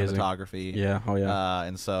amazing cinematography. Yeah. Oh yeah.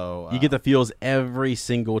 And so you get the feels every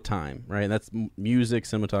single time, right? That's music,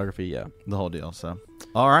 cinematography, yeah, the whole deal. So,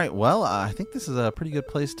 all right. Well, I think this is a pretty good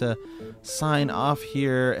place to sign off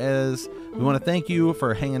here, as we want to thank you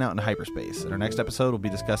for hanging out in hyperspace. In our next episode, we'll be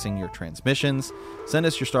discussing your transmissions. Send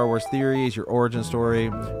us your Star Wars theories, your origin story,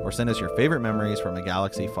 or send us your favorite memories from a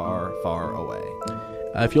galaxy far, far away.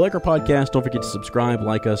 If you like our podcast, don't forget to subscribe,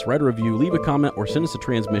 like us, write a review, leave a comment, or send us a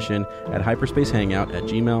transmission at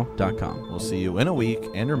hyperspacehangout@gmail.com. We'll see you in a week,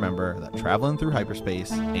 and remember that traveling through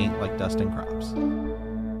hyperspace ain't like dusting crops.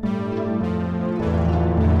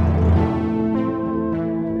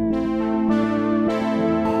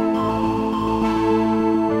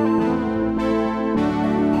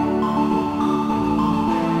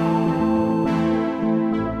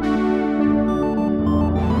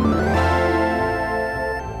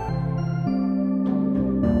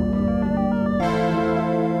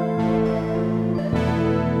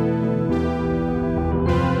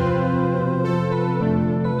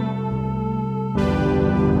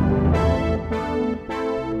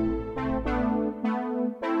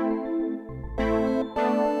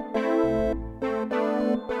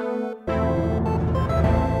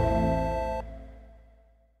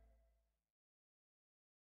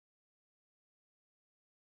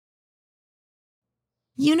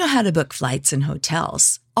 You know how to book flights and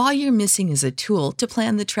hotels. All you're missing is a tool to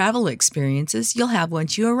plan the travel experiences you'll have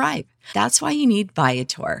once you arrive. That's why you need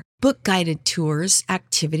Viator. Book guided tours,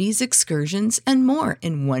 activities, excursions, and more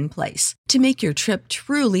in one place to make your trip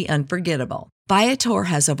truly unforgettable. Viator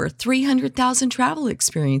has over 300,000 travel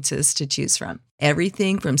experiences to choose from.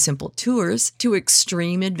 Everything from simple tours to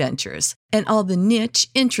extreme adventures, and all the niche,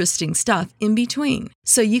 interesting stuff in between.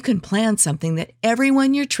 So you can plan something that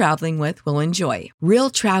everyone you're traveling with will enjoy. Real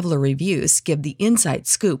traveler reviews give the inside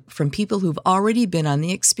scoop from people who've already been on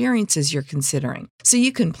the experiences you're considering. So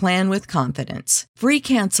you can plan with confidence. Free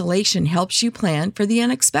cancellation helps you plan for the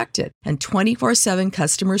unexpected. And 24/7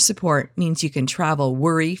 customer support means you can travel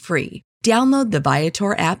worry-free. Download the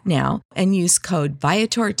Viator app now and use code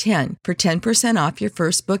Viator10 for 10% off your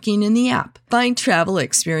first booking in the app. Find travel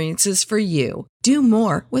experiences for you. Do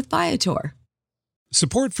more with Viator.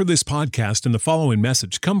 Support for this podcast and the following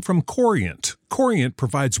message come from Corient. Corient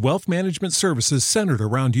provides wealth management services centered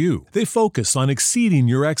around you. They focus on exceeding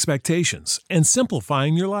your expectations and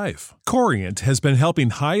simplifying your life. Corient has been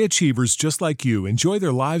helping high achievers just like you enjoy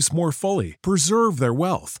their lives more fully, preserve their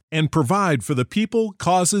wealth, and provide for the people,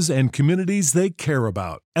 causes, and communities they care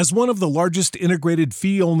about. As one of the largest integrated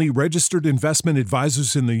fee-only registered investment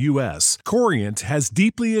advisors in the U.S., Corient has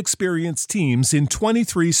deeply experienced teams in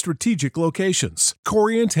 23 strategic locations.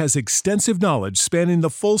 Corient has extensive knowledge spanning the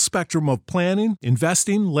full spectrum of planning,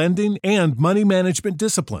 investing, lending, and money management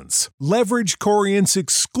disciplines. Leverage Corient's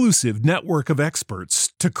exclusive network of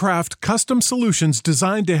experts to craft custom solutions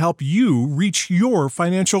designed to help you reach your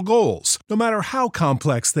financial goals, no matter how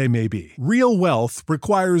complex they may be. Real wealth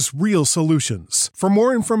requires real solutions. For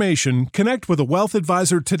more information, connect with a wealth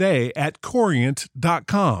advisor today at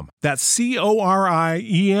Corient.com. That's Corient.com.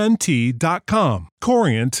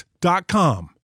 Corient.com.